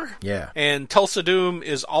Rexor. Yeah. And Tulsa Doom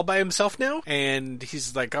is all by himself now. And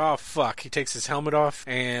he's like, oh, fuck. He takes his helmet off.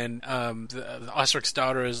 And the Osric's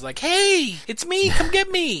daughter is like, hey, it's me. Come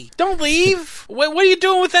get me. Don't leave. What are you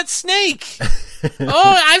doing with that snake?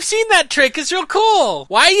 Oh, I've seen that trick. It's real cool.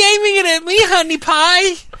 Why are you aiming it at me, honey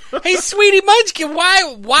pie? Hey, sweetie Munchkin,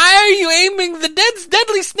 why are you aiming the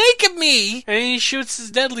deadly snake at me? And he shoots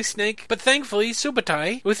his deadly snake, but thankfully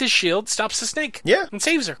Subutai, with his shield, stops the snake. Yeah. And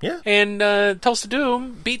saves her. Yeah. And Tulsa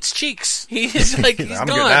Doom beats Cheeks. He's like, he's I'm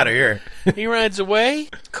gone. getting out of here. He rides away.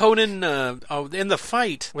 Conan, in the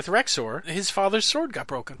fight with Rexor, his father's sword got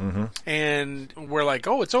broken. Mm-hmm. And we're like,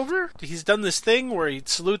 oh, it's over? He's done this thing where he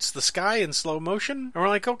salutes the sky in slow motion? And we're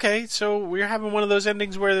like, okay, so we're having one of those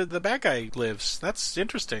endings where the bad guy lives. That's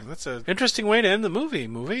interesting. That's an interesting way to end the movie. I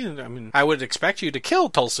mean, I would expect you to kill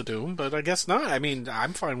Tulsa Doom, but I guess not. I mean,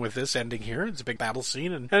 I'm fine with this ending here. It's a big battle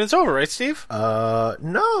scene, and it's over, right, Steve? No.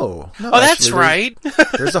 Oh, that's right.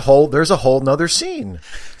 There's a whole nother scene.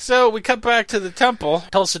 So we cut back to the temple.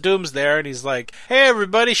 Tulsa Doom's there, and he's like, hey,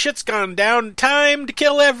 everybody, shit's gone down. Time to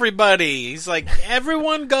kill everybody. He's like,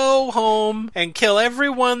 everyone go home and kill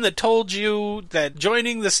everyone that told you that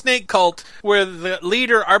joining the snake cult, where the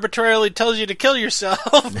leader arbitrarily tells you to kill yourself,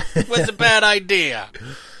 was a bad idea.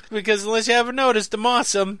 Because unless you haven't noticed, I'm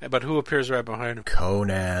awesome. But who appears right behind him?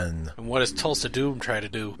 Conan. And what does Tulsa Doom try to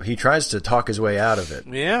do? He tries to talk his way out of it.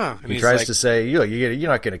 Yeah. He tries to say, you're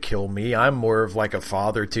not going to kill me. I'm more of like a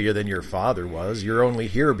father to you than your father was. You're only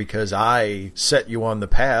here because I set you on the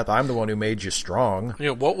path. I'm the one who made you strong.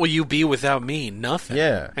 What will you be without me? Nothing.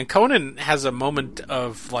 Yeah. And Conan has a moment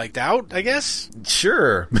of, like, doubt, I guess?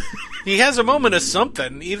 Sure. He has a moment of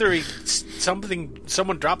something. Either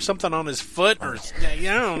someone dropped something on his foot, or I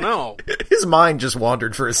don't know. His mind just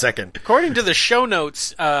wandered for a second. According to the show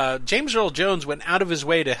notes, James Earl Jones went out of his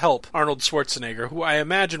way to help Arnold Schwarzenegger, who I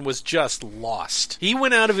imagine was just lost. He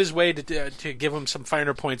went out of his way to give him some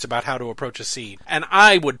finer points about how to approach a scene. And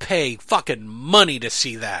I would pay fucking money to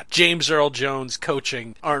see that. James Earl Jones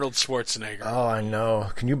coaching Arnold Schwarzenegger. Oh, I know.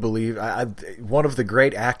 Can you believe? One of the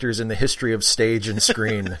great actors in the history of stage and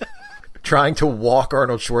screen. Trying to walk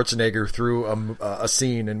Arnold Schwarzenegger through a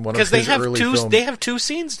scene in one of his early films. They have two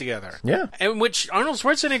scenes together. Yeah. In which Arnold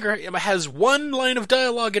Schwarzenegger has one line of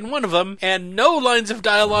dialogue in one of them and no lines of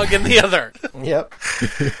dialogue in the other. Yep.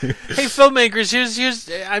 Hey, filmmakers, here's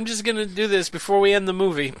I'm just going to do this before we end the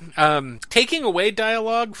movie. Taking away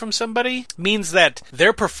dialogue from somebody means that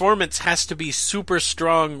their performance has to be super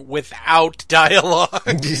strong without dialogue.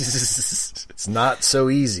 It's not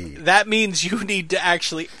so easy. That means you need to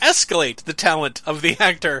actually escalate the talent of the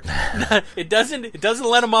actor. It doesn't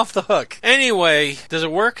let him off the hook. Anyway, does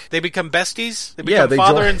it work? They become besties? They become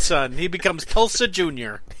father and son. He becomes Tulsa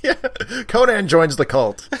Jr. Yeah. Conan joins the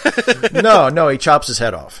cult. No, he chops his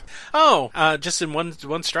head off. Oh, just in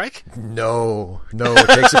one strike? No. It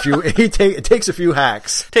takes a few. It takes a few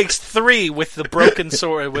hacks. Takes 3 with the broken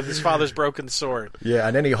sword, with his father's broken sword. Yeah,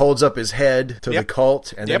 and then he holds up his head to the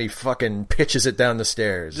cult, and then he fucking pitches it down the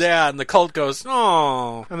stairs. Yeah, and the cult goes,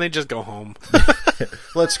 oh, and they just go home.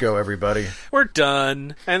 Let's go, everybody. We're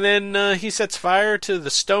done. And then he sets fire to the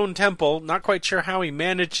stone temple. Not quite sure how he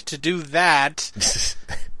managed to do that.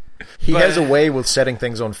 He has a way with setting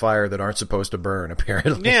things on fire that aren't supposed to burn,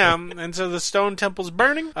 apparently. Yeah, and so the stone temple's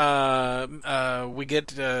burning. We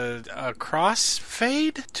get a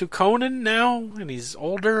crossfade to Conan now, and he's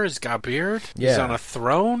older, he's got a beard, he's on a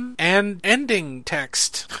throne, and ending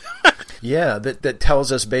text. Yeah, that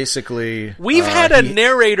tells us basically... We've had a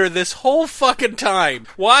narrator this whole fucking time.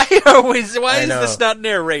 Why is this not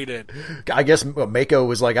narrated? I guess Mako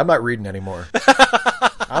was like, I'm not reading anymore.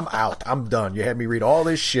 I'm out. I'm done. You had me read all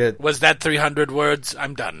this shit. Was that 300 words?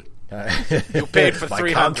 I'm done. You paid for 300.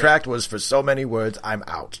 My contract was for so many words. I'm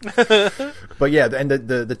out. But yeah, and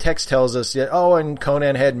the text tells us, and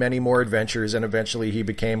Conan had many more adventures, and eventually he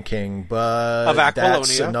became king. But of Aquilonia.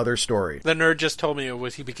 That's another story. The nerd just told me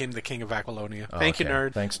he became the king of Aquilonia. Thank you,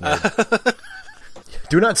 nerd. Thanks, nerd.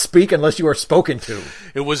 Do not speak unless you are spoken to.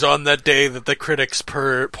 It was on that day that the critics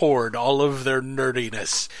poured all of their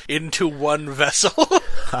nerdiness into one vessel.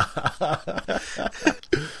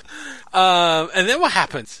 And then what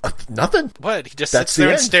happens? Nothing. What? He just sits there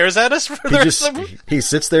and stares at us for the rest of the movie? He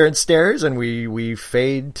sits there and stares, and we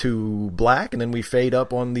fade to black, and then we fade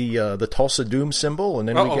up on the Tulsa Doom symbol, and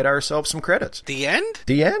then we get ourselves some credits. The end?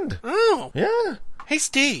 The end. Oh. Yeah. Hey,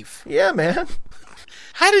 Steve. Yeah, man.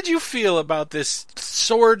 How did you feel about this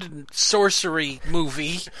sword and sorcery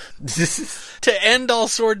movie? To end all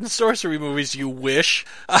sword and sorcery movies, you wish.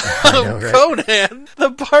 I know, right? Conan the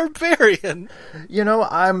Barbarian. You know,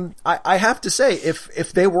 I have to say,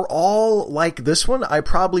 if they were all like this one, I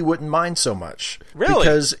probably wouldn't mind so much. Really?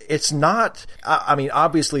 Because it's not. I mean,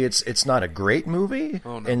 obviously, it's not a great movie.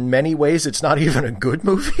 Oh, no. In many ways, it's not even a good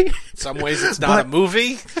movie. In some ways, it's not a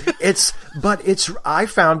movie. I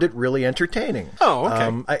found it really entertaining. Oh,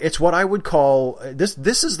 okay. It's what I would call.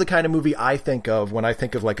 This is the kind of movie I think of when I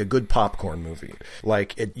think of like a good popcorn movie.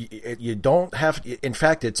 Like you don't have. In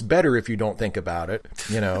fact, it's better if you don't think about it.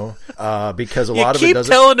 Because a lot of it doesn't. You keep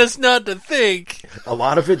telling us not to think. A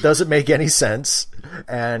lot of it doesn't make any sense,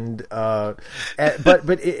 but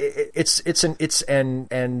it's an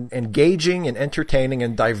engaging and entertaining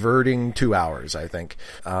and diverting 2 hours. I think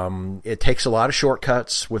it takes a lot of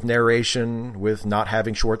shortcuts with narration, with not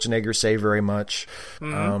having Schwarzenegger say very much,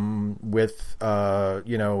 and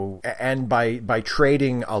by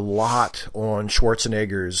trading a lot on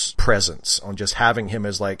Schwarzenegger's presence, on just having him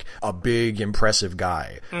as like a big impressive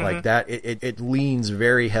guy like that. It leans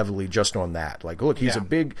very heavily just on that. Like, look, he's a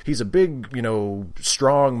big,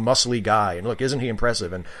 strong, muscly guy, and look, isn't he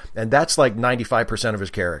impressive? And that's like 95% of his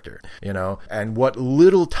character, and what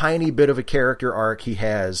little tiny bit of a character arc he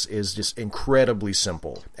has is just incredibly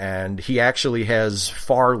simple. And he actually has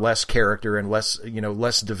far less character and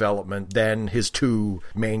less development than his two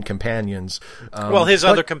main companions. His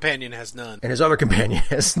other companion has none. And his other companion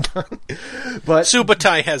has none. But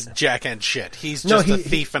Subotai has jack and shit. He's just a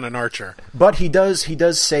thief and an archer. But he does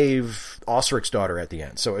save Osric's daughter at the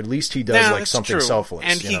end, so at least he does something true. selfless.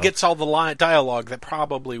 And he gets all the dialogue that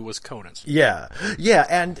probably was Conan's. Yeah,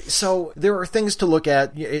 and so there are things to look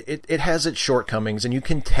at. It has its shortcomings, and you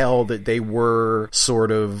can tell that they were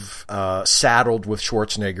sort of saddled with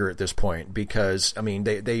Schwarzenegger at this point, because, I mean,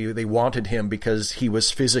 they wanted him because he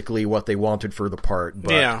was physically what they wanted for the part,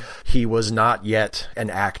 but he was not yet an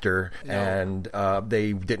actor, and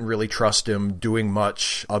they didn't really trust him doing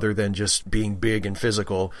much other than just being big and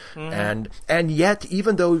physical. And yet,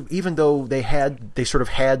 even though they sort of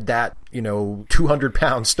had that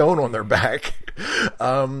 200-pound stone on their back,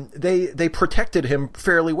 they protected him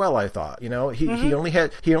fairly well, I thought. He only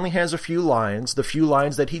has a few lines. The few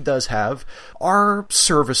lines that he does have are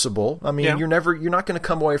serviceable. I mean, you're not going to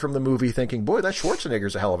come away from the movie thinking, boy, that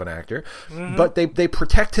Schwarzenegger's a hell of an actor. But they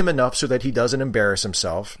protect him enough so that he doesn't embarrass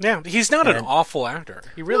himself. Yeah, he's not an awful actor.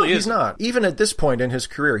 He really is. He's not. Even at this point in his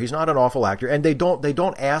career, he's not an awful actor. And they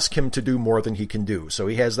don't ask him to do more than he can do. So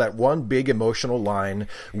he has that one big emotional line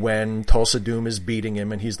when Tulsa Doom is beating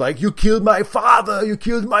him, and he's like, "You killed my father, you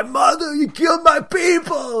killed my mother, you killed my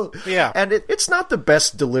people." Yeah. And it's not the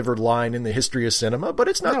best delivered line in the history of cinema, but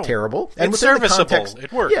it's not terrible. And it's serviceable.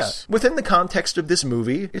 It works. Yeah. Within the context of this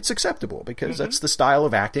movie, it's acceptable, because that's the style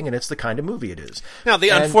of acting, and it's the kind of movie it is. Now, the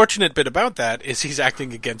unfortunate bit about that is he's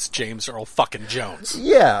acting against James Earl fucking Jones.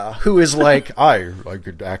 Yeah, who is like, I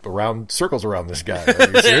could act around circles around this guy. Are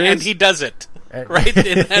you serious? And he does it. Right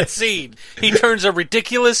in that scene, he turns a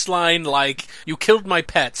ridiculous line like, "You killed my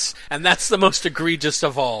pets," and that's the most egregious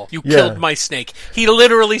of all. "You killed my snake." He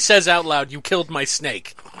literally says out loud, "You killed my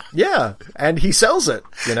snake." Yeah, and he sells it,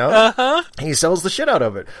 He sells the shit out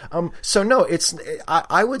of it. So no,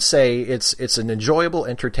 I would say it's an enjoyable,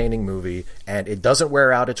 entertaining movie, and it doesn't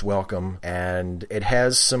wear out its welcome, and it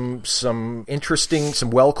has some interesting,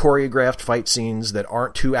 some well choreographed fight scenes that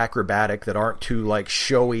aren't too acrobatic, that aren't too like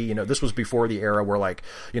showy. This was before the era where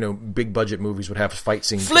big budget movies would have fight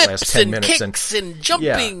scenes that last 10 minutes kicks and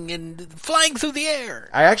jumping and flying through the air.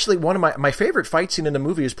 One of my favorite fight scene in the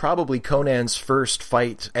movie is probably Conan's first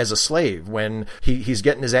fight as a slave, when he's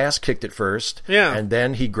getting his ass kicked at first, and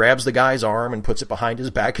then he grabs the guy's arm and puts it behind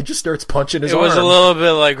his back and just starts punching his arm. It was a little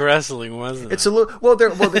bit like wrestling, wasn't it? It's a little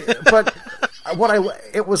but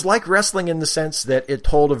it was like wrestling in the sense that it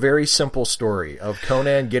told a very simple story of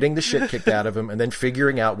Conan getting the shit kicked out of him and then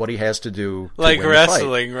figuring out what he has to do to like win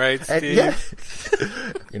wrestling, the fight. Right, Steve?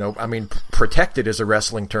 Yeah. I mean, protected is a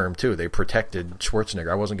wrestling term too. They protected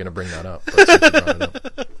Schwarzenegger. I wasn't going to bring that up, but since you brought it up.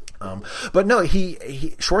 But no,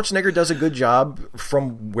 Schwarzenegger does a good job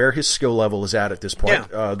from where his skill level is at this point.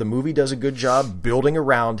 Yeah. The movie does a good job building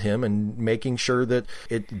around him and making sure that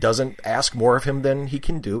it doesn't ask more of him than he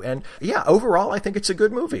can do. And overall, I think it's a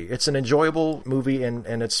good movie. It's an enjoyable movie, and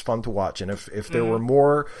it's fun to watch. And if there were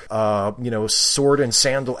more, sword and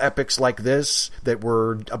sandal epics like this that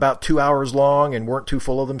were about 2 hours long and weren't too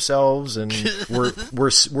full of themselves and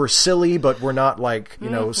were silly, but were not like,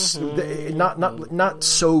 not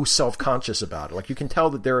so self-conscious about it. Like, you can tell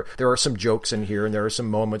that there are some jokes in here, and there are some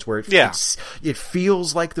moments where it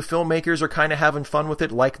feels like the filmmakers are kind of having fun with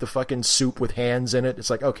it, like the fucking soup with hands in it. It's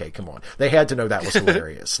like, okay, come on. They had to know that was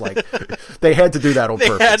hilarious. Like, they had to do that on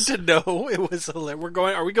purpose. They had to know it was hilarious.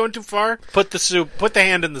 Are we going too far? Put the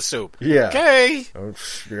hand in the soup. Yeah. Okay.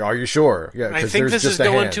 Are you sure? Yeah. I think this is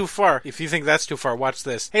going too far. If you think that's too far, watch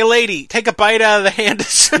this. Hey, lady, take a bite out of the hand as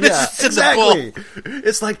soon as it's in the bowl.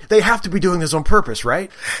 It's like, they have to be doing this on purpose,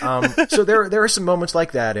 right? So there are some moments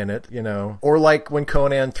like that in it, you know, or like when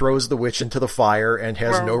Conan throws the witch into the fire and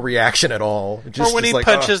has no reaction at all. Or when he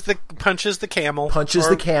punches the camel. Punches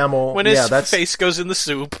the camel. When his face goes in the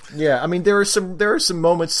soup. Yeah, I mean, there are some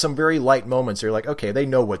moments, some very light moments. You're like, okay, they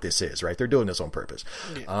know what this is, right? They're doing this on purpose.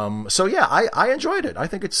 Yeah. So yeah, I enjoyed it. I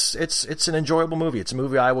think it's an enjoyable movie. It's a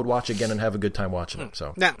movie I would watch again and have a good time watching it.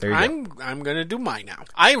 So now there you go. I'm going to do mine now.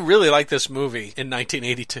 I really like this movie in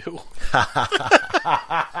 1982.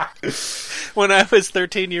 When I was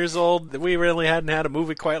 13 years old, we really hadn't had a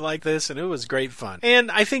movie quite like this, and it was great fun.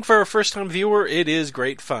 And I think for a first-time viewer, it is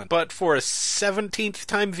great fun. But for a 17th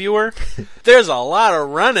time viewer, there's a lot of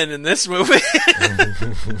running in this movie.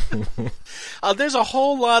 There's a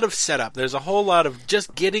whole lot of setup. There's a whole lot of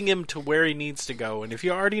just getting him to where he needs to go. And if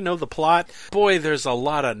you already know the plot, boy, there's a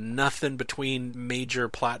lot of nothing between major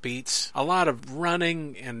plot beats. A lot of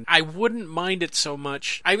running, and I wouldn't mind it so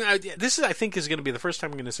much. I think is going to be the first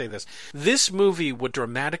time I'm going to say this. This movie would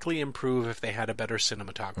dramatically improve if they had a better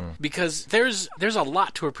cinematography. Because there's a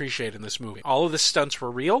lot to appreciate in this movie. All of the stunts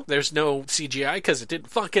were real. There's no CGI because it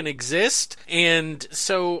didn't fucking exist. And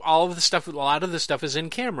so a lot of the stuff is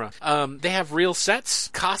in camera. They have real sets,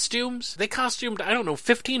 costumes. They costumed,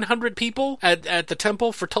 1,500 people at the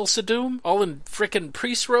temple for Tulsa Doom, all in frickin'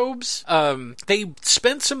 priest robes. They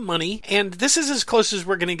spent some money, and this is as close as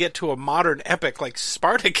we're going to get to a modern epic like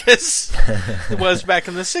Spartacus was back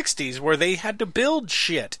in the 60s, where they had to build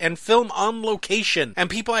shit and film on location, and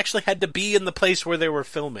people actually had to be in the place where they were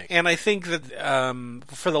filming. And I think that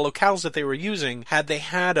for the locales that they were using, had they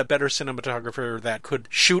had a better cinematographer that could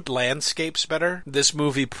shoot landscapes better, this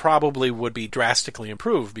movie probably would be drastically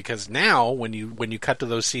improved, because now when you cut to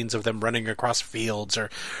those scenes of them running across fields or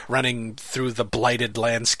running through the blighted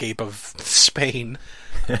landscape of Spain,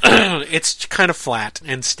 it's kind of flat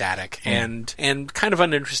and static and kind of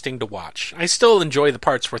uninteresting to watch. I still enjoy the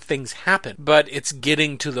parts where things happen, but it's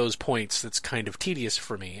getting to those points that's kind of tedious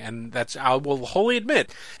for me, and I will wholly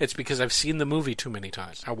admit it's because I've seen the movie too many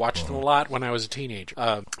times. I watched it a lot when I was a teenager,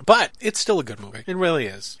 but it's still a good movie. It really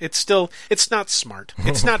is. It's not smart.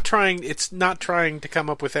 It's not trying to come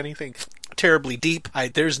up with anything terribly deep.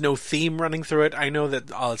 There's no theme running through it. I know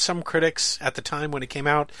that some critics at the time when it came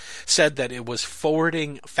out said that it was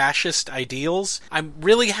forwarding fascist ideals. I'm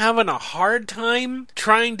really having a hard time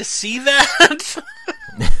trying to see that.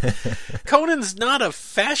 Conan's not a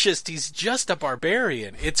fascist, he's just a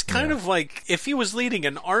barbarian. It's kind of like if he was leading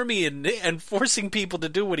an army and forcing people to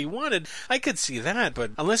do what he wanted, I could see that,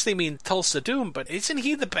 but unless they mean Tulsa Doom, but isn't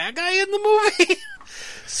he the bad guy in the movie?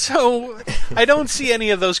 So I don't see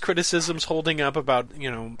any of those criticisms holding up about,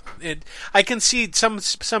 it. I can see some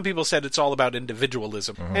people said it's all about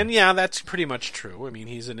individualism. And yeah, that's pretty much true. I mean,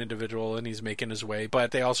 he's an individual and he's making his way,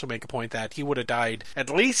 but they also make a point that he would have died at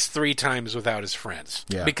least 3 times without his friends.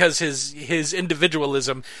 Yeah. Because his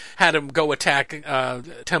individualism had him go attack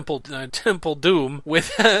Temple Doom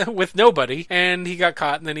with nobody, and he got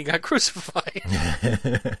caught and then he got crucified.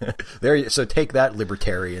 So take that,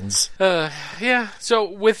 libertarians. Yeah. So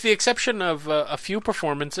with the exception of a few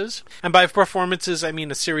performances, and by performances I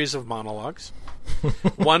mean a series of monologues.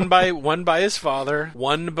 one by his father,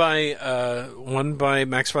 one by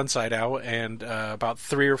Max von Sydow, and about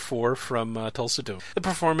 3 or 4 from Tulsa Doom. The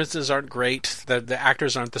performances aren't great. The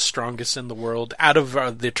actors aren't the strongest in the world. Out of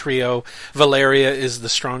the trio, Valeria is the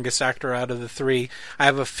strongest actor out of the 3. I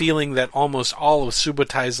have a feeling that almost all of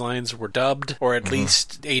Subotai's lines were dubbed, or at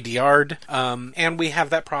least ADR'd. And we have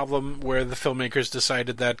that problem where the filmmakers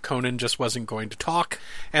decided that Conan just wasn't going to talk,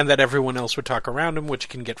 and that everyone else would talk around him, which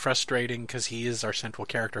can get frustrating because he is our central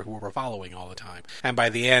character who we're following all the time. And by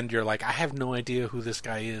the end, you're like, I have no idea who this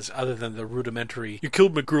guy is other than the rudimentary, you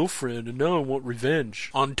killed my girlfriend and now I want revenge.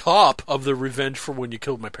 On top of the revenge for when you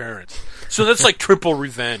killed my parents. So that's like triple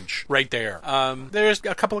revenge right there. There's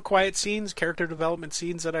a couple of quiet scenes, character development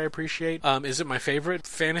scenes that I appreciate. Is it my favorite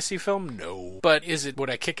fantasy film? No. But would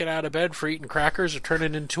I kick it out of bed for eating crackers or turn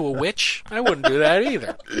it into a witch? I wouldn't do that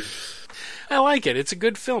either. I like it. It's a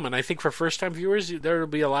good film, and I think for first-time viewers, there will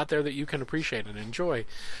be a lot there that you can appreciate and enjoy.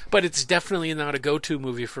 But it's definitely not a go-to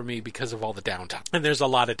movie for me because of all the downtime. And there's a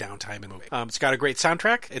lot of downtime in the movie. It's got a great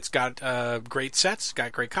soundtrack. It's got great sets.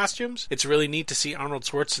 Got great costumes. It's really neat to see Arnold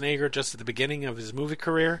Schwarzenegger just at the beginning of his movie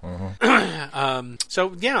career.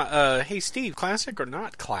 Hey, Steve, classic or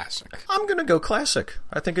not classic? I'm going to go classic.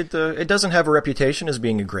 I think it doesn't have a reputation as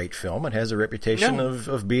being a great film. It has a reputation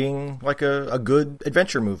of being like a good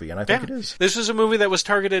adventure movie, and I think it is. This was a movie that was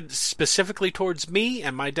targeted specifically towards me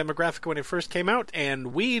and my demographic when it first came out,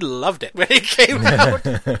 and we loved it when it came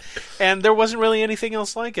out. And there wasn't really anything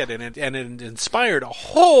else like it, and it inspired a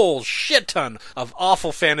whole shit ton of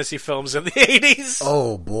awful fantasy films in the 80s.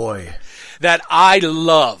 Oh, boy. That I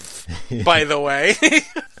love, by the way.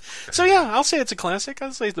 So yeah, I'll say it's a classic.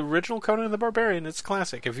 I'll say the original Conan the Barbarian, it's a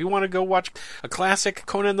classic. If you want to go watch a classic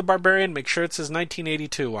Conan the Barbarian, make sure it says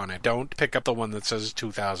 1982 on it. Don't pick up the one that says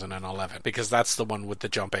 2011, because that's the one with the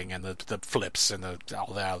jumping and the flips and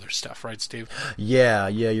all that other stuff, right, Steve? Yeah,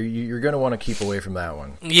 you're going to want to keep away from that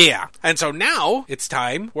one. Yeah, and so now it's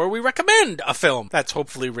time where we recommend a film that's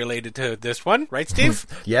hopefully related to this one, right, Steve?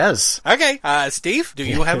 Yes. Okay, Steve, do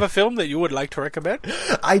you have a film that you would like to recommend?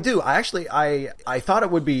 I do. I thought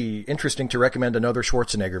it would be interesting to recommend another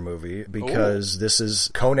Schwarzenegger movie,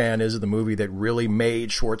 because Conan is the movie that really made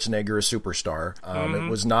Schwarzenegger a superstar. It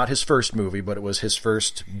was not his first movie, but it was his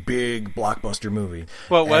first big blockbuster movie.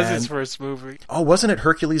 What was his first movie? Oh, wasn't it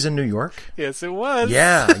Hercules in New York? Yes, it was.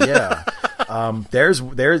 Yeah. There's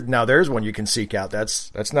one you can seek out.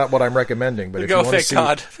 That's not what I'm recommending, but if you want to see,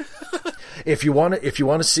 God. If you want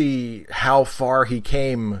to see how far he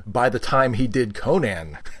came by the time he did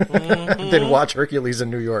Conan, then watch Hercules in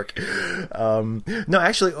New York. No,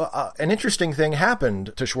 actually, an interesting thing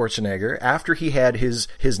happened to Schwarzenegger after he had his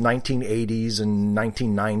 1980s and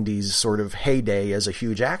 1990s sort of heyday as a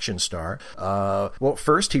huge action star. Well,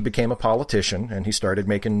 first he became a politician, and he started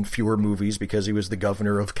making fewer movies because he was the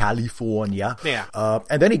governor of California. Yeah.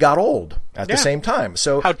 And then he got old at the same time.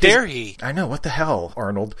 So how dare he? I know, what the hell,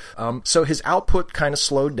 Arnold. So his output kind of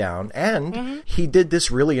slowed down, and he did this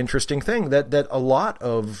really interesting thing that a lot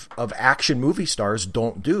of action movie stars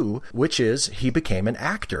don't do, which is he became an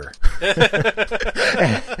actor.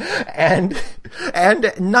 and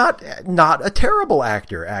not a terrible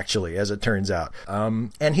actor, actually, as it turns out.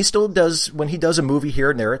 And he still does, when he does a movie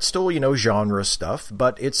here and there, it's still, genre stuff,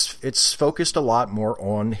 but it's focused a lot more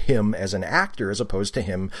on him as an actor as opposed to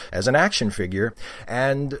him as an action figure.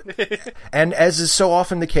 And as is so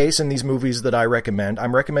often the case in these movies that I recommend,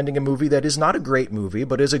 I'm recommending a movie that is not a great movie,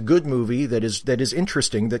 but is a good movie that is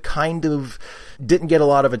interesting, that kind of didn't get a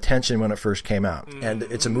lot of attention when it first came out. And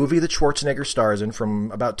it's a movie that Schwarzenegger stars in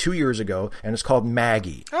from about 2 years ago, and it's called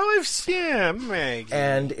Maggie. Oh, I've seen Maggie.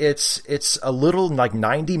 And it's a little, like,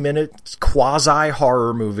 90-minute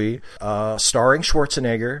quasi-horror movie starring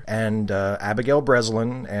Schwarzenegger and Abigail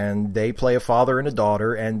Breslin, and they play a father and a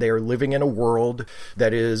daughter, and they are living in a world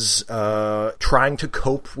that is trying to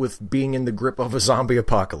cope with being in the grip of a zombie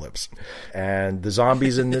apocalypse. And the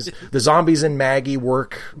zombies in Maggie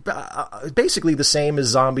work basically the same as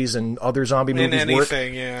zombies in other zombie movies work.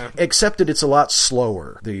 Yeah. Except that it's a lot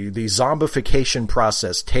slower. The zombification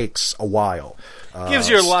process takes a while. Gives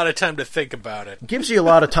you a lot of time to think about it. Gives you a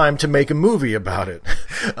lot of time to make a movie about it.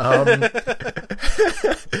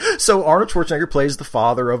 So Arnold Schwarzenegger plays the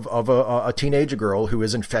father of a teenage girl who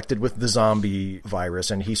is infected with the zombie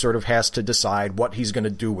virus, and he sort of has to decide what he's going to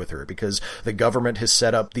do with her, because the government has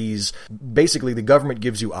set up these... Basically, the government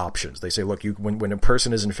gives you options. They say, look, when a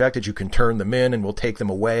person is infected, you can turn them in and we'll take them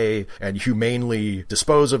away and humanely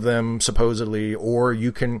dispose of them, supposedly, or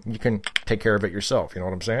you can take care of it yourself. You know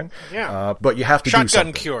what I'm saying? Yeah. But you have to do something.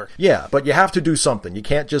 Shotgun cure. Yeah, but you have to do something. You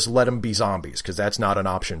can't just let them be zombies, because that's not an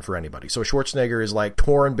option for anybody. So Schwarzenegger is like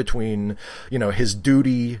torn between, his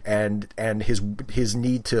duty and his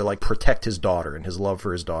need to like protect his daughter and his love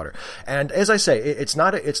for his daughter. And as I say, it's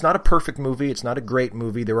not a perfect movie. It's not a great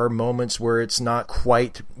movie. There are moments where it's not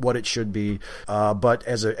quite what it should be. But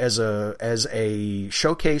as a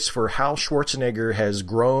showcase for how Schwarzenegger has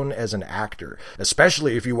grown as an actor,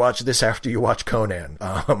 especially if you watch this after you watch Conan,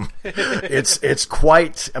 it's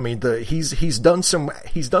quite. I mean, he's done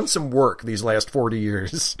some work these last 40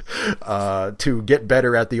 years to get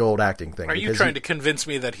better at the old acting thing. Are you trying to convince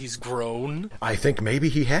me that he's grown? I think maybe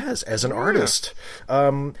he has as an artist.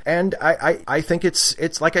 And I think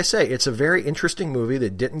it's like I say, it's a very interesting movie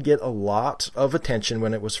that didn't get a lot of attention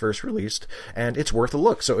when it was first released, and it's worth a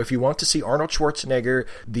look. So if you want to see Arnold Schwarzenegger,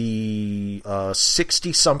 the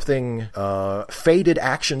 60-something faded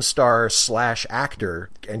action star / actor,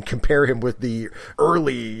 and compare him with the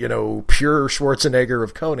early, pure Schwarzenegger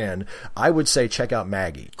of Conan, I would say check out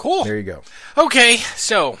Maggie. Cool. There you go. Okay,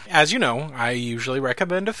 so, as you know, I usually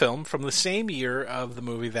recommend a film from the same year of the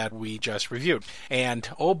movie that we just reviewed. And,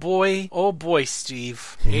 oh boy,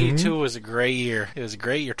 Steve, 82 was a great year. It was a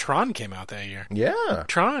great year. Tron came out that year. Yeah.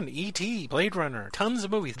 Tron, E.T., Blade Runner, tons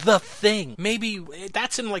of movies. The Thing. Maybe,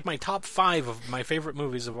 that's in like my top 5 of my favorite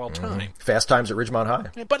movies of all time. Fast Times at Ridgemont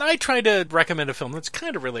High. But I try to recommend a film that's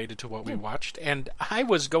kind of related to what we watched. watched. And I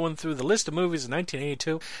was going through the list of movies in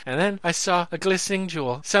 1982, and then I saw A Glistening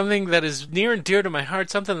Jewel, something that is near and dear to my heart,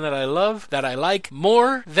 something that I love, that I like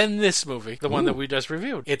more than this movie, the one that we just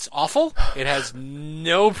reviewed. It's awful. It has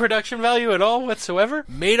no production value at all whatsoever.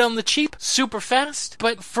 Made on the cheap, super fast,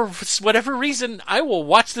 but for whatever reason, I will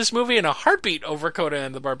watch this movie in a heartbeat over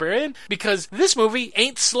Conan the Barbarian, because this movie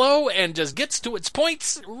ain't slow and just gets to its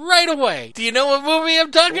points right away. Do you know what movie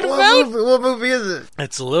I'm talking about? What movie is it?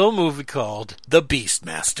 It's a little movie called The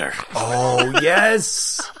Beastmaster. Oh,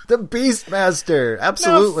 yes! The Beastmaster.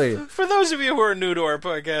 Absolutely. Now, for those of you who are new to our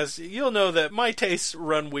podcast, you'll know that my tastes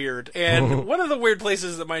run weird. And one of the weird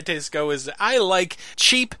places that my tastes go is I like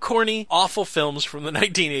cheap, corny, awful films from the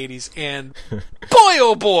 1980s. And boy,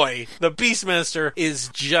 oh boy, The Beastmaster is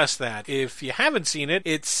just that. If you haven't seen it,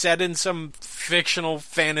 it's set in some fictional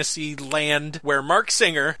fantasy land where Mark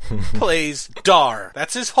Singer plays Dar.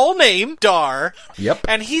 That's his whole name, Dar. Yep.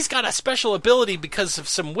 And he's got a special ability because of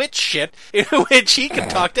some witch shit in which he can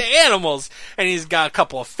talk to animals. And he's got a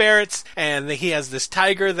couple of ferrets, and he has this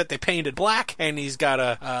tiger that they painted black, and he's got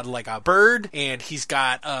a bird, and he's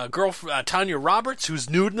got a girl, Tanya Roberts, who's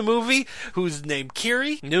nude in the movie, who's named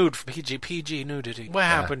Kiri. Nude for PG nudity. What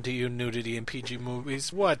happened to you, nudity in PG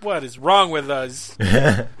movies? What is wrong with us?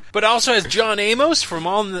 But also has John Amos from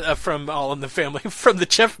All in the Family, not from the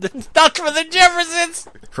Jeffersons.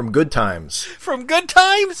 From Good Times. From Good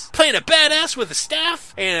Times, playing a badass with a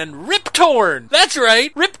staff, and Rip Torn. That's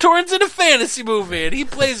right, Rip Torn's in a fantasy movie, and he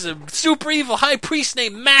plays a super evil high priest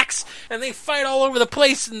named Max, and they fight all over the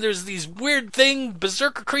place, and there's these weird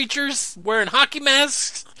berserker creatures wearing hockey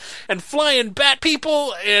masks and flying bat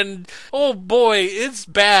people, and oh boy, it's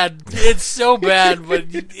bad. It's so bad, but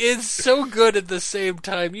it's so good at the same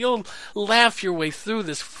time. You'll laugh your way through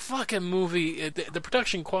this fucking movie. The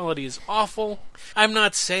production quality is awful. I'm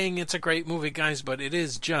not saying it's a great movie, guys, but it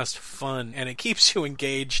is just fun, and it keeps you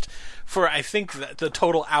engaged for, I think, the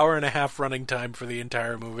total hour and a half running time for the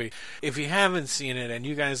entire movie. If you haven't seen it and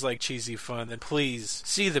you guys like cheesy fun, then please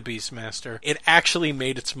see The Beastmaster. It actually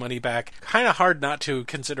made its money back. Kind of hard not to,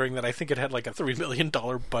 considering that I think it had like a $3 million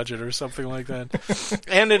budget or something like that.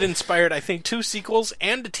 And it inspired, I think, 2 sequels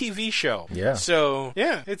and a TV show. Yeah. So,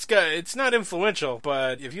 yeah, it's not influential,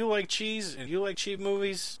 but if you like cheese and you like cheap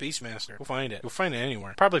movies, Beastmaster, you'll find it. You'll find it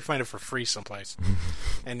anywhere. Probably find it for free someplace.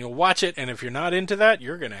 And you'll watch it, and if you're not into that,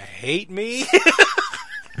 you're gonna hate me.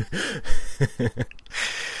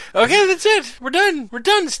 Okay, that's it. We're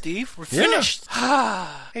done, Steve. We're finished. Yeah.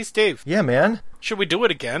 Hey, Steve. Yeah, man. Should we do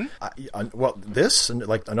it again?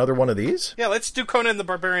 Like another one of these? Yeah, let's do Conan the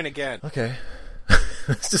Barbarian again. Okay.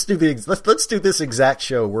 Let's do this exact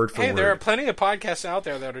show word for word. Hey, there are plenty of podcasts out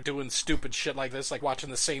there that are doing stupid shit like this, like watching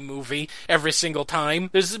the same movie every single time.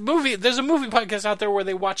 There's a movie podcast out there where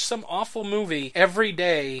they watch some awful movie every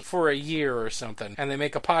day for a year or something, and they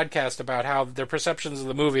make a podcast about how their perceptions of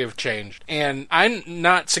the movie have changed. And I'm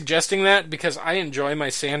not suggesting that because I enjoy my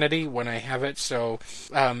sanity when I have it. So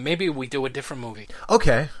maybe we do a different movie.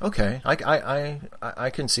 Okay. I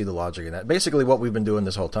can see the logic in that. Basically, what we've been doing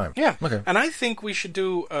this whole time. Yeah. Okay. And I think we should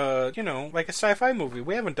do, like a sci-fi movie.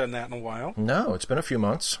 We haven't done that in a while. No, it's been a few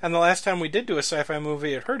months. And the last time we did do a sci-fi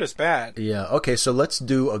movie, it hurt us bad. Yeah, okay, so let's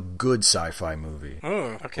do a good sci-fi movie.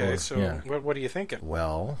 Oh, okay, What are you thinking?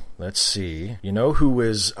 Well, let's see. You know who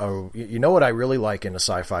is, you know what I really like in a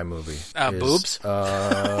sci-fi movie? Boobs?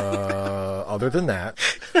 Other than that,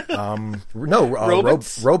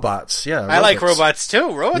 robots? Robots, yeah. I like robots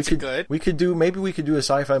too. Robots are good. Maybe we could do a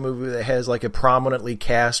sci-fi movie that has like a prominently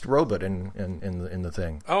cast robot in the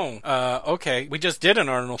thing. Oh, okay. We just did an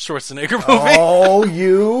Arnold Schwarzenegger movie. Oh,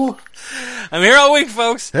 you! I'm here all week,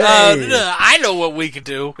 folks. Hey. I know what we could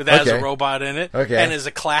do that has a robot in it. Okay. And is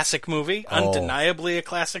a classic movie. Undeniably a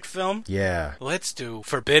classic film. Yeah. Let's do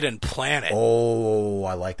Forbidden Planet. Oh,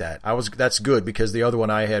 I like that. That's good because the other one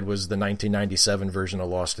I had was the 1997 version of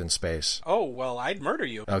Lost in Space. Oh, well, I'd murder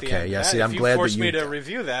you. At the end Yeah, of see, that. I'm glad that you forced me to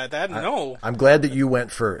review that. No. I'm glad that you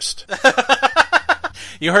went first.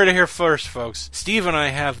 You heard it here first, folks. Steve and I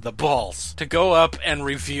have the balls to go up and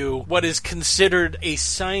review what is considered a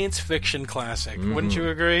science fiction classic. Mm-hmm. Wouldn't you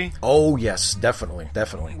agree? Oh, yes, definitely.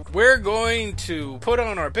 We're going to put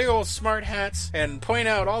on our big old smart hats and point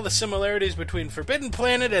out all the similarities between Forbidden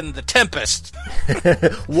Planet and The Tempest.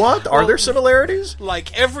 What? Are there similarities?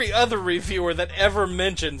 Like every other reviewer that ever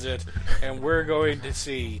mentions it. And we're going to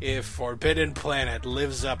see if Forbidden Planet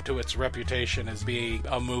lives up to its reputation as being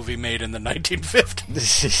a movie made in the 1950s.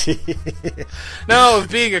 No, of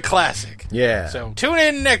being a classic. Yeah. So tune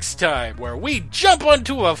in next time where we jump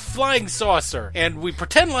onto a flying saucer and we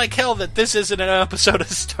pretend like hell that this isn't an episode of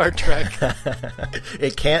Star Trek.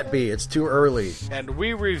 It can't be. It's too early. And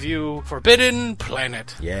we review Forbidden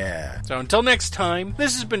Planet. Yeah. So until next time,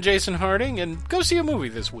 this has been Jason Harding, and go see a movie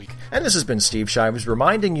this week. And this has been Steve Shives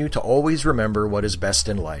reminding you to always remember what is best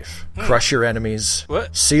in life. Crush your enemies.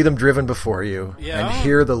 What? See them driven before you. Yeah. And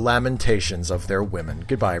hear the lamentations of their women.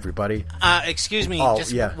 Goodbye, everybody. Excuse me, Oh,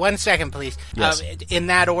 just yeah. 1 second, please. Yes. In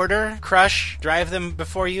that order, crush, drive them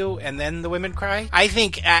before you, and then the women cry? I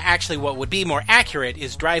think, actually, what would be more accurate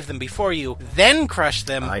is drive them before you, then crush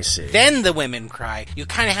them, I see. then the women cry. You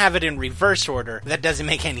kind of have it in reverse order. That doesn't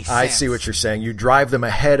make any sense. I see what you're saying. You drive them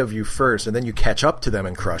ahead of you first, and then you catch up to them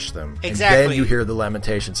and crush them. Exactly. And then you hear the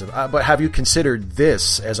lamentations of... but have you considered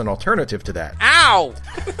this as an alternative to that? Ow!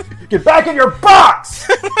 Get back in your box!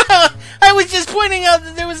 I was just pointing out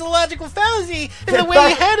that there was a logical fallacy in the way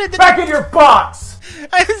you had it. Back in your box!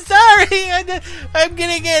 I'm sorry. I'm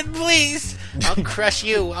getting in, please. I'll crush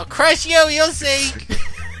you. I'll crush you. You'll see.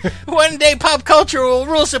 One day pop culture will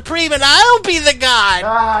rule supreme and I'll be the god.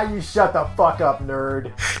 Ah, you shut the fuck up,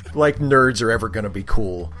 nerd. Like nerds are ever gonna be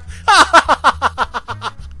cool.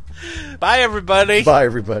 Bye, everybody. Bye,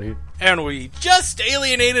 everybody. And we just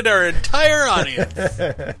alienated our entire audience.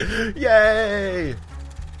 Yay!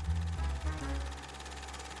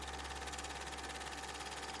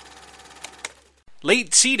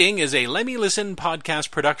 Late Seating is a Lemmy Listen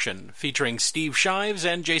podcast production featuring Steve Shives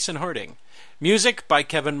and Jason Harding. Music by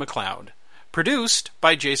Kevin MacLeod. Produced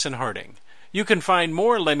by Jason Harding. You can find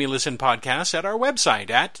more Lemmy Listen podcasts at our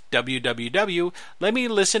website at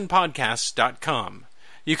www.lemmylistenpodcasts.com.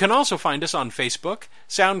 You can also find us on Facebook,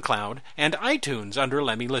 SoundCloud, and iTunes under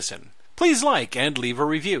Lemmy Listen. Please like and leave a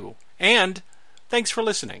review. And thanks for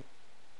listening.